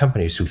lot of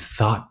companies who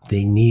thought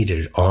they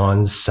needed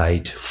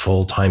on-site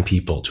full-time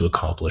people to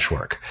accomplish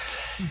work.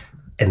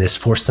 And this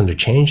forced them to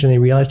change, and they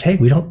realized, hey,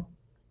 we don't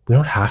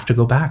have to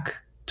go back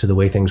to the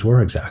way things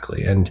were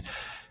exactly. And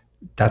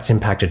that's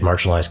impacted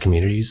marginalized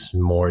communities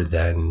more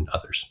than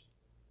others.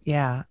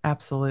 Yeah,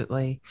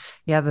 absolutely.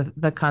 Yeah,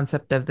 the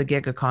concept of the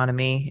gig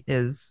economy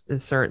is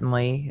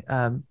certainly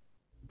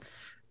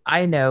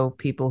I know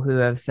people who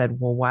have said,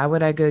 well, why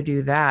would I go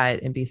do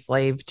that and be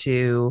slave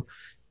to,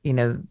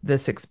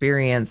 this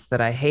experience that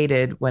I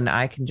hated when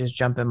I can just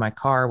jump in my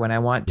car when I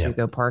want to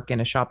go park in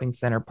a shopping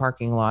center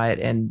parking lot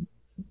and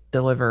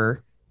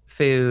deliver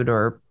food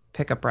or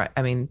pick up.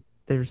 I mean,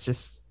 there's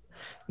just,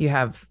 you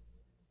have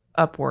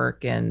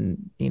Upwork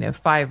and,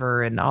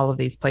 Fiverr and all of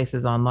these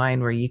places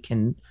online where you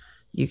can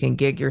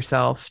gig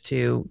yourself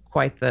to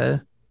quite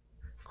the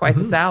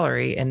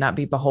salary and not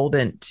be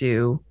beholden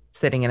to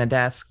sitting in a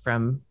desk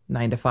from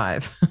 9 to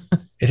 5.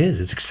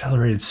 It's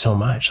accelerated so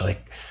much.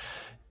 Like,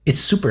 it's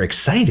super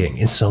exciting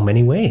in so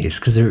many ways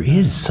because there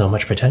is so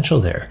much potential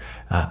there.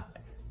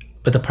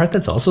 But the part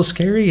that's also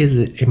scary is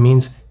it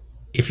means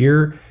if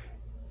you're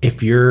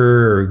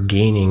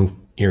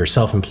gaining your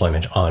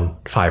self-employment on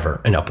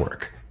Fiverr and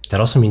Upwork, that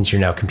also means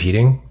you're now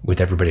competing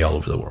with everybody all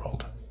over the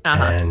world.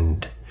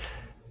 And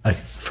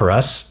for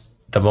us,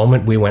 the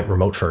moment we went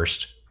remote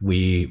first,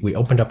 we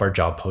opened up our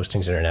job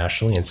postings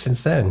internationally. And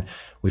since then,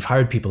 we've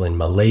hired people in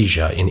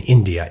Malaysia, in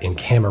India, in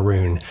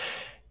Cameroon,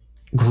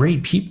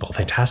 great people,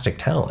 fantastic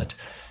talent.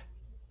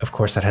 Of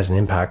course, that has an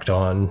impact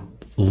on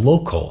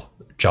local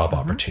job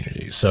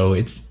opportunities. So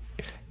it's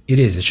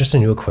just a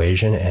new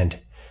equation. And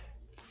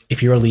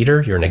if you're a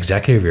leader, you're an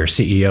executive, you're a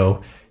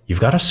CEO, you've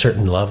got a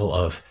certain level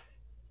of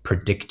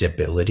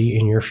predictability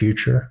in your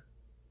future.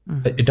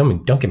 But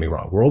don't get me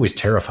wrong. We're always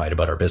terrified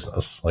about our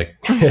business, like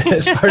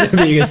as part of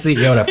being a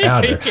CEO and a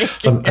founder.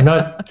 So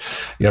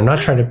I'm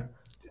not trying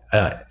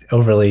to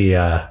overly,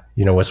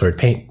 what's the word,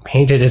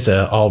 paint it as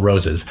all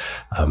roses.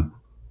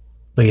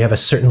 But you have a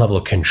certain level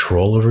of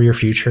control over your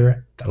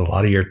future that a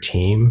lot of your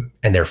team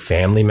and their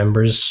family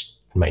members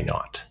might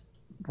not.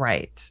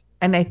 Right.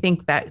 And I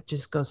think that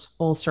just goes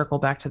full circle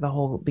back to the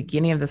whole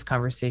beginning of this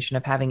conversation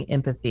of having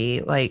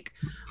empathy, like,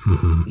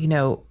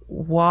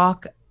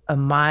 walk a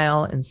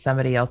mile in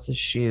somebody else's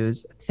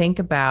shoes. Think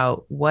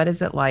about what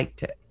is it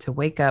like to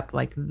wake up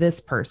like this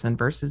person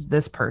versus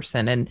this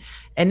person.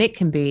 And it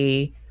can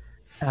be,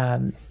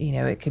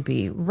 it could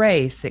be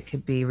race, it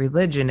could be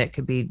religion, it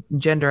could be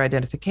gender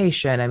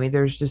identification. I mean,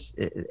 there's just,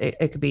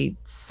 it could be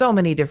so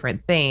many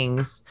different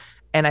things.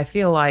 And I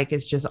feel like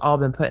it's just all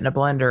been put in a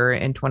blender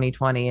in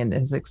 2020 and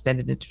has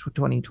extended into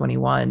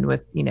 2021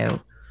 with,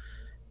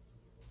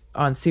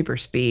 on super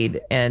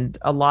speed. And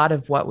a lot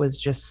of what was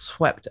just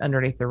swept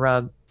underneath the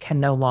rug can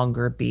no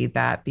longer be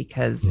that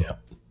because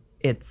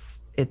it's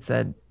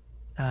a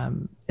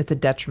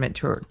detriment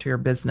to your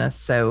business.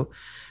 So,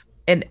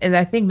 and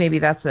I think maybe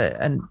that's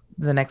the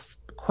next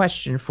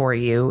question for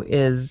you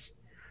is,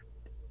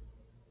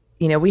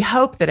 we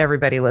hope that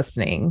everybody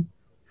listening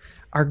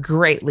are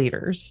great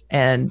leaders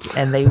and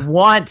they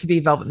want to be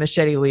Velvet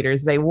Machete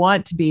leaders. They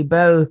want to be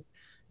both,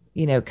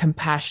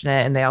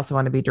 compassionate, and they also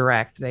want to be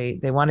direct. They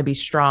want to be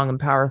strong and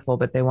powerful,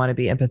 but they want to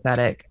be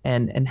empathetic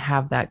and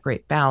have that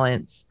great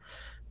balance.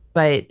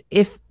 But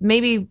if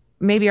maybe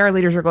our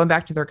leaders are going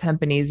back to their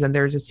companies and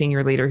there's a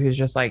senior leader who's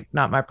just like,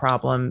 not my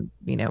problem,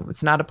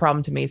 it's not a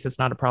problem to me, so it's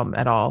not a problem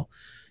at all.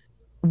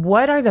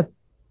 What are the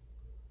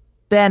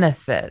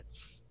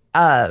benefits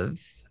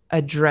of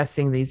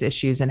addressing these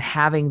issues and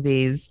having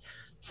these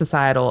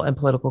societal and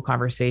political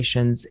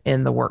conversations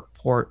in the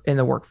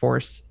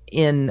workforce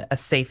in a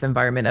safe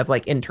environment of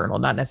like internal,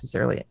 not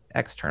necessarily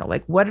external?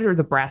 Like, what are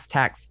the brass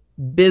tacks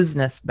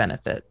business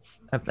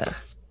benefits of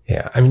this?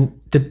 Yeah, I mean,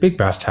 the big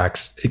brass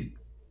tacks,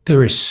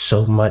 there is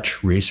so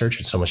much research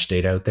and so much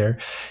data out there.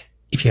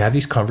 If you have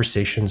these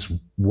conversations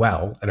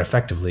well and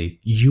effectively,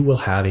 you will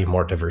have a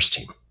more diverse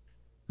team.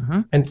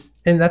 And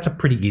that's a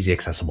pretty easy,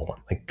 accessible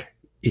one. Like,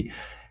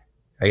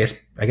 I guess,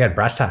 again,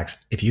 brass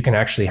tacks, if you can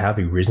actually have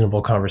a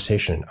reasonable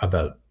conversation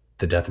about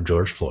the death of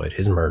George Floyd,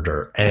 his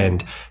murder,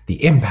 and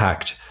the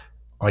impact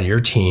on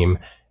your team,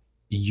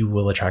 you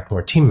will attract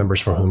more team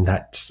members for whom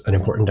that's an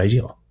important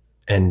ideal.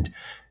 And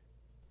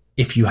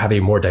if you have a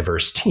more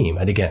diverse team,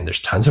 and again,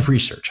 there's tons of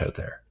research out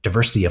there,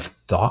 diversity of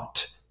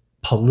thought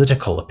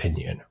political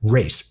opinion,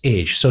 race,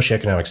 age,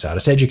 socioeconomic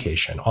status,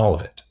 education, all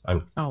of it.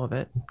 I'm all of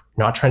it.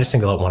 Not trying to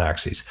single out one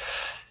axis.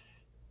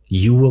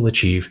 You will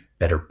achieve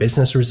better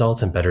business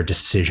results and better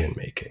decision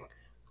making.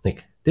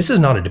 Like, this is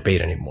not a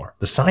debate anymore.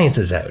 The science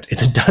is out.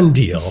 It's a done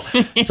deal.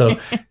 So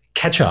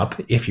catch up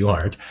if you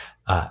aren't.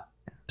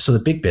 So the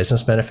big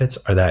business benefits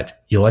are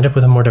that you'll end up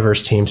with a more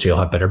diverse team, so you'll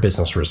have better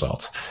business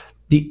results.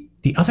 The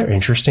other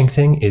interesting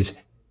thing is,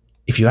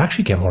 if you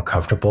actually get more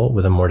comfortable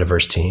with a more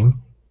diverse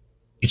team,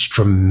 it's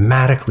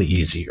dramatically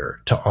easier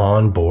to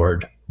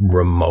onboard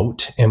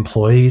remote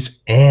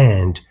employees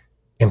and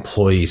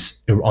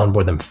employees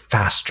onboard them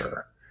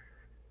faster.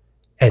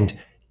 And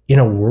in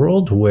a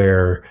world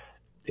where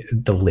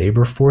the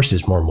labor force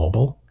is more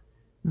mobile,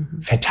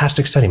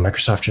 fantastic study,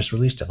 Microsoft just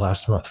released it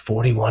last month,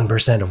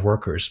 41% of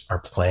workers are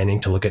planning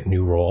to look at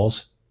new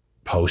roles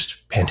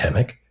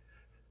post-pandemic.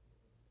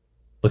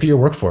 Look at your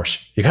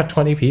workforce. You got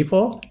 20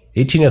 people,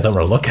 18 of them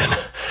are looking.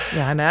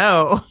 Yeah, I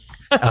know.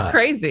 That's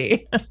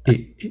crazy.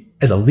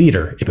 As a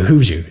leader, it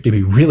behooves you to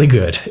be really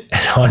good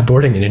at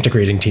onboarding and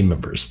integrating team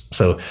members.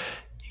 So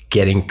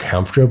getting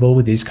comfortable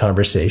with these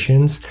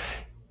conversations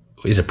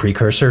is a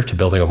precursor to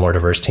building a more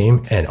diverse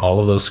team. And all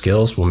of those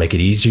skills will make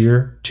it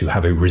easier to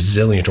have a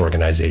resilient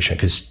organization,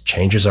 because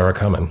changes are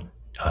coming,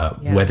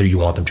 whether you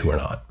want them to or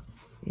not.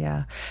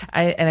 Yeah.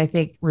 I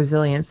think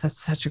resilience, that's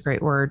such a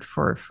great word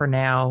for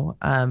now.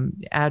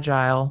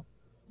 Agile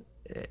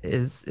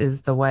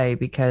is the way,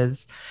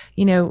 because,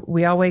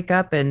 we all wake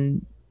up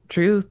and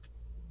truth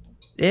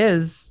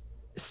is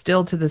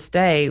still to this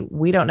day,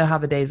 we don't know how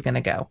the day is going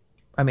to go.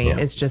 I mean,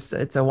 it's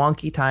a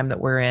wonky time that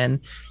we're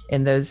in,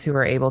 and those who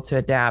are able to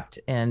adapt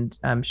and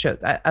show.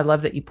 I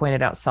love that you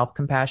pointed out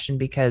self-compassion,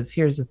 because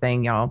here's the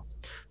thing, y'all,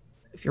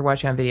 if you're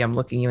watching on video, I'm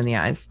looking you in the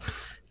eyes.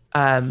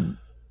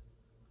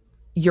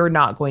 You're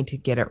not going to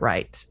get it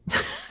right.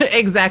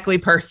 Exactly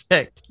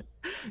perfect.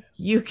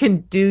 You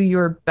can do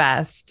your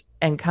best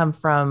and come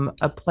from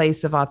a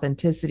place of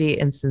authenticity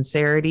and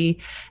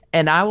sincerity.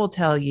 And I will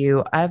tell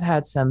you, I've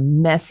had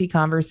some messy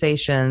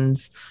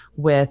conversations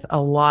with a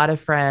lot of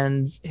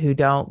friends who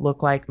don't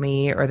look like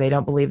me, or they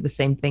don't believe the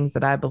same things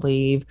that I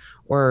believe.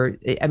 Or,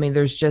 I mean,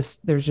 there's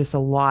just a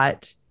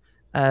lot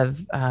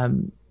of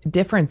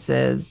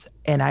differences,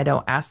 and I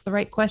don't ask the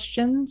right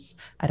questions.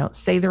 I don't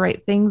say the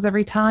right things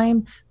every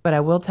time, but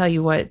I will tell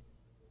you what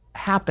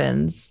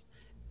happens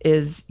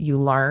is you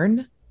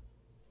learn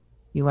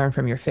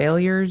from your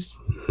failures,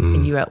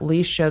 and you at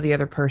least show the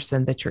other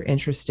person that you're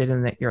interested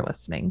and that you're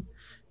listening.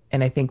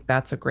 And I think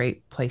that's a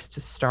great place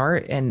to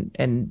start, and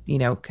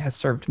has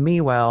served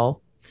me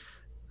well.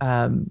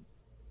 And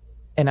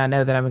I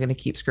know that I'm going to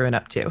keep screwing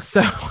up too.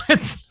 So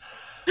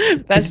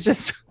that's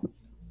just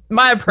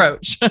my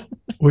approach.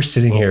 We're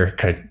sitting here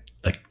kind of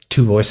like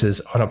two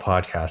voices on a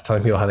podcast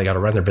telling people how they got to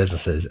run their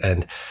businesses.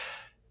 And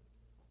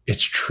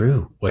it's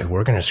true. Like,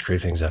 we're going to screw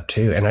things up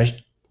too. And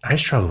I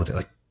struggle with it.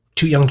 Like,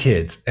 2 young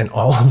kids and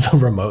all of the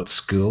remote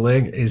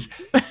schooling is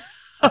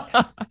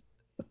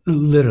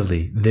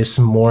literally this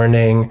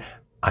morning,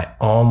 I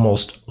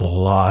almost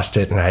lost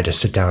it. And I had to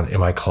sit down in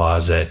my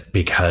closet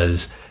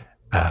because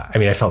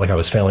I felt like I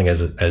was failing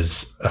as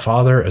a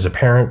father, as a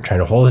parent, trying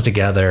to hold it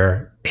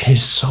together. It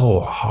is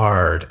so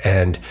hard.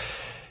 And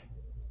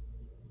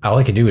all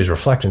I can do is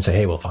reflect and say,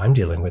 hey, well, if I'm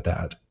dealing with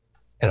that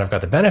and I've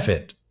got the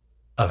benefit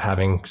of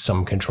having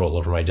some control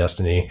over my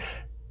destiny,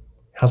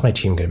 how's my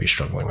team going to be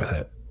struggling with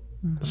it?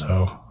 Mm-hmm.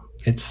 So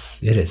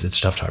it's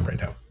a tough time right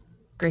now.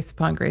 Grace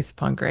upon grace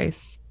upon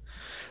grace.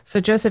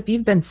 So Joseph,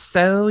 you've been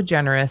so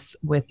generous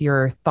with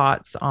your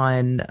thoughts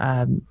on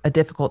a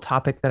difficult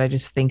topic that I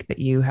just think that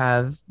you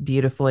have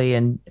beautifully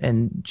and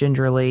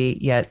gingerly,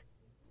 yet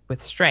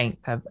with strength,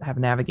 have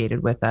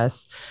navigated with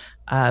us.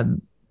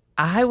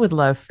 I would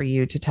love for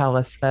you to tell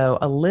us, though,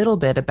 a little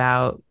bit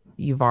about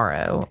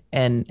Uvaro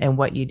and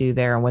what you do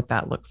there and what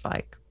that looks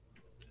like.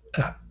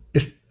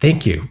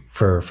 Thank you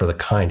for the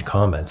kind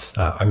comments.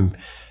 I'm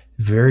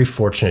very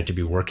fortunate to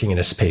be working in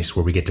a space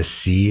where we get to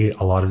see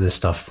a lot of this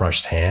stuff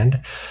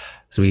firsthand.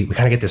 So we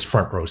kind of get this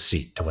front row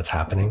seat to what's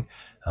happening.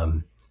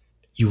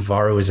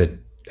 Uvaro is a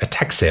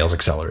tech sales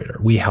accelerator.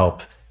 We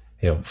help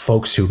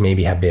folks who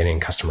maybe have been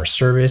in customer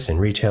service and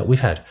retail. We've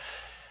had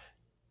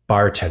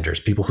bartenders,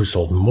 people who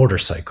sold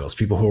motorcycles,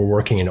 people who were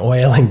working in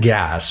oil and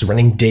gas,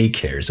 running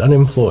daycares,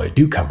 unemployed,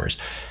 newcomers.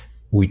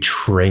 We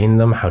train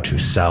them how to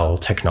sell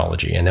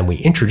technology, and then we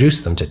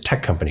introduce them to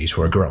tech companies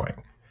who are growing.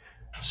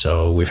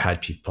 So we've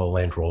had people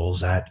land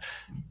roles at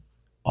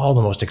all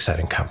the most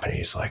exciting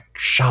companies like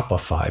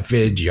Shopify,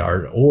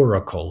 Vidyard,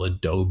 Oracle,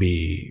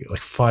 Adobe,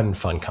 like fun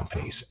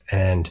companies.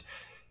 And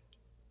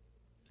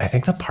I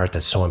think the part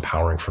that's so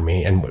empowering for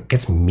me and what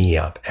gets me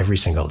up every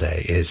single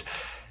day is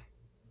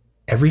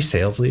every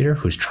sales leader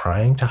who's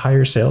trying to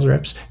hire sales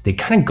reps, they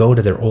kind of go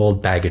to their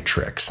old bag of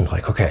tricks and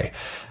like, okay,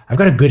 I've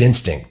got a good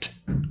instinct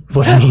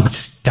what it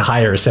means to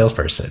hire a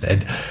salesperson.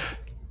 And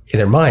in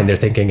their mind, they're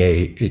thinking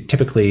a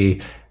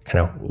typically kind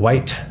of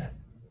white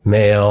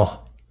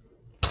male,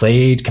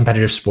 played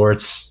competitive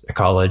sports at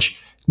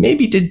college,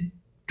 maybe did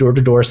door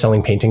to door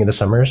selling painting in the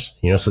summers,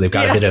 so they've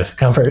got a bit of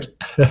comfort.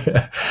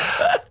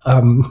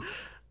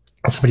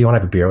 Somebody you want to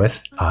have a beer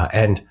with.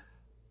 And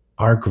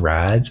our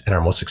grads and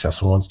our most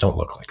successful ones don't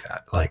look like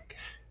that. Like,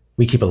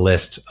 we keep a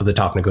list of the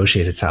top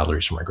negotiated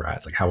salaries from our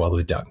grads, like how well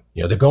they've done.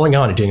 They're going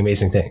on and doing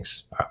amazing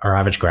things. Our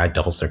average grad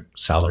doubles their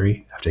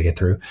salary after they get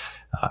through.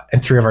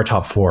 And 3 of our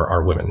top 4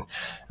 are women.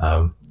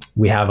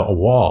 We have a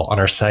wall on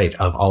our site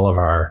of all of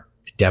our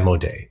demo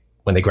day.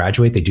 When they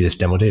graduate, they do this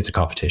demo day. It's a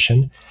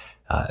competition.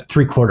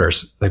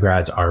 3/4 of the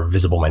grads are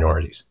visible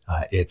minorities.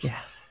 It's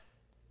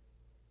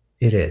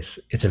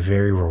a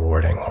very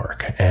rewarding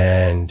work.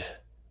 And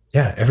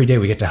every day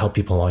we get to help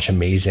people launch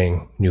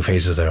amazing new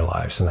phases of their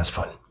lives. And that's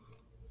fun.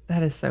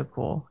 That is so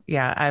cool.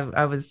 Yeah.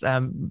 I was,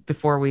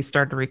 before we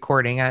started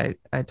recording, I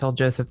told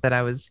Joseph that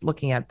I was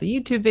looking at the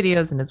YouTube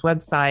videos and his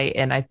website.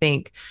 And I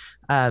think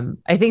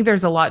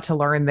there's a lot to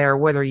learn there,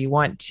 whether you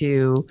want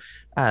to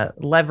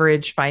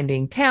leverage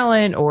finding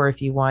talent, or if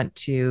you want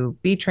to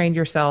be trained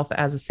yourself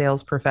as a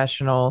sales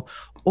professional,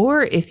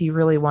 or if you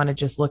really want to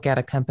just look at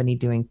a company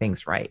doing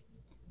things right.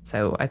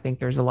 So I think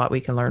there's a lot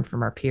we can learn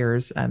from our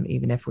peers,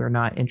 even if we're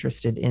not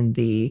interested in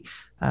the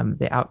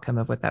outcome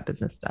of what that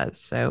business does.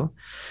 So,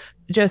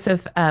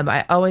 Joseph,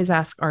 I always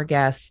ask our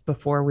guests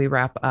before we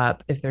wrap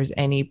up if there's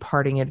any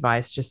parting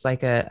advice, just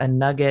like a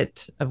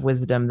nugget of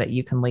wisdom that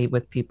you can leave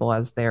with people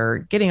as they're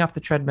getting off the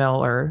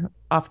treadmill or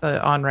off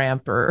the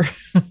on-ramp or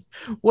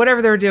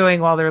whatever they're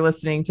doing while they're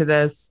listening to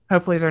this.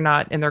 Hopefully they're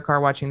not in their car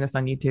watching this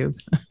on YouTube.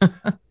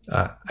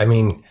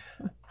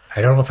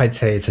 I don't know if I'd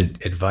say it's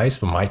advice,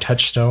 but my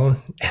touchstone,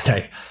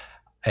 and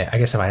I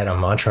guess if I had a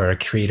mantra or a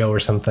credo or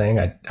something,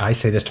 I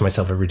say this to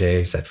myself every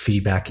day, is that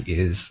feedback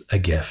is a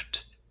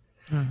gift.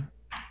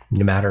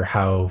 No matter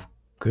how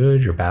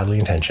good or badly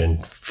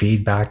intentioned,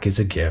 feedback is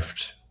a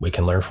gift. We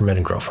can learn from it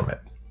and grow from it.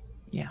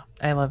 Yeah,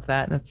 I love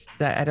that.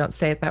 I don't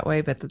say it that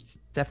way, but that's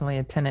definitely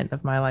a tenet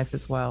of my life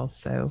as well.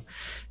 So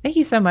thank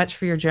you so much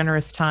for your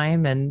generous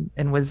time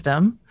and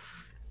wisdom.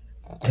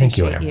 Thank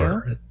you,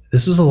 Amber.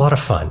 This was a lot of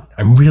fun.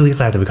 I'm really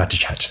glad that we got to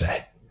chat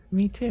today.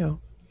 Me too.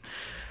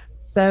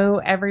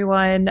 So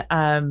everyone,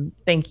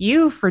 thank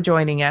you for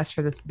joining us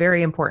for this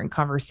very important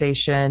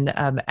conversation.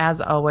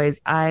 As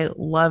always, I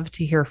love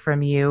to hear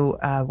from you,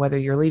 whether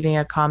you're leaving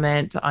a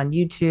comment on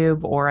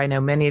YouTube, or I know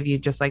many of you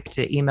just like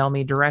to email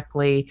me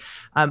directly.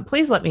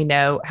 Please let me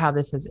know how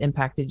this has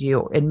impacted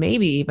you, and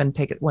maybe even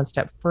take it one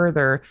step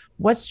further.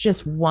 What's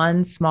just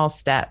one small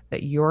step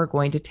that you're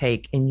going to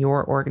take in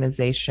your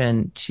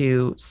organization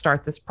to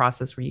start this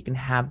process where you can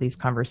have these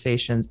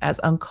conversations, as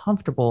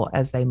uncomfortable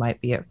as they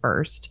might be at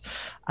first?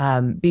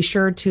 Be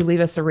sure to leave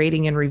us a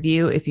rating and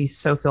review if you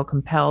so feel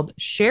compelled.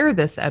 Share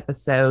this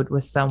episode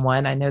with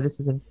someone. I know this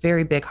is a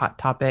very big hot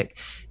topic,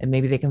 and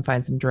maybe they can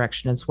find some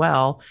direction as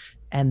well.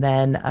 And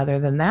then other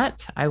than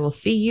that, I will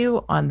see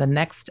you on the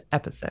next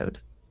episode.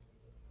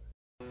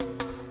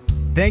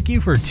 Thank you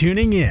for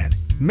tuning in.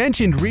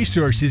 Mentioned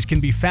resources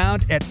can be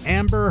found at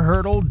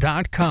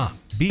amberhurdle.com.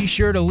 Be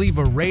sure to leave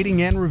a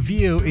rating and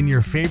review in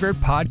your favorite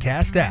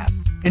podcast app,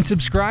 and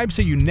subscribe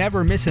so you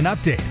never miss an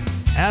update.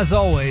 As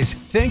always,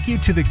 thank you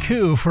to The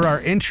Coup for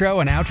our intro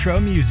and outro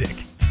music.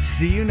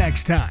 See you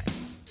next time.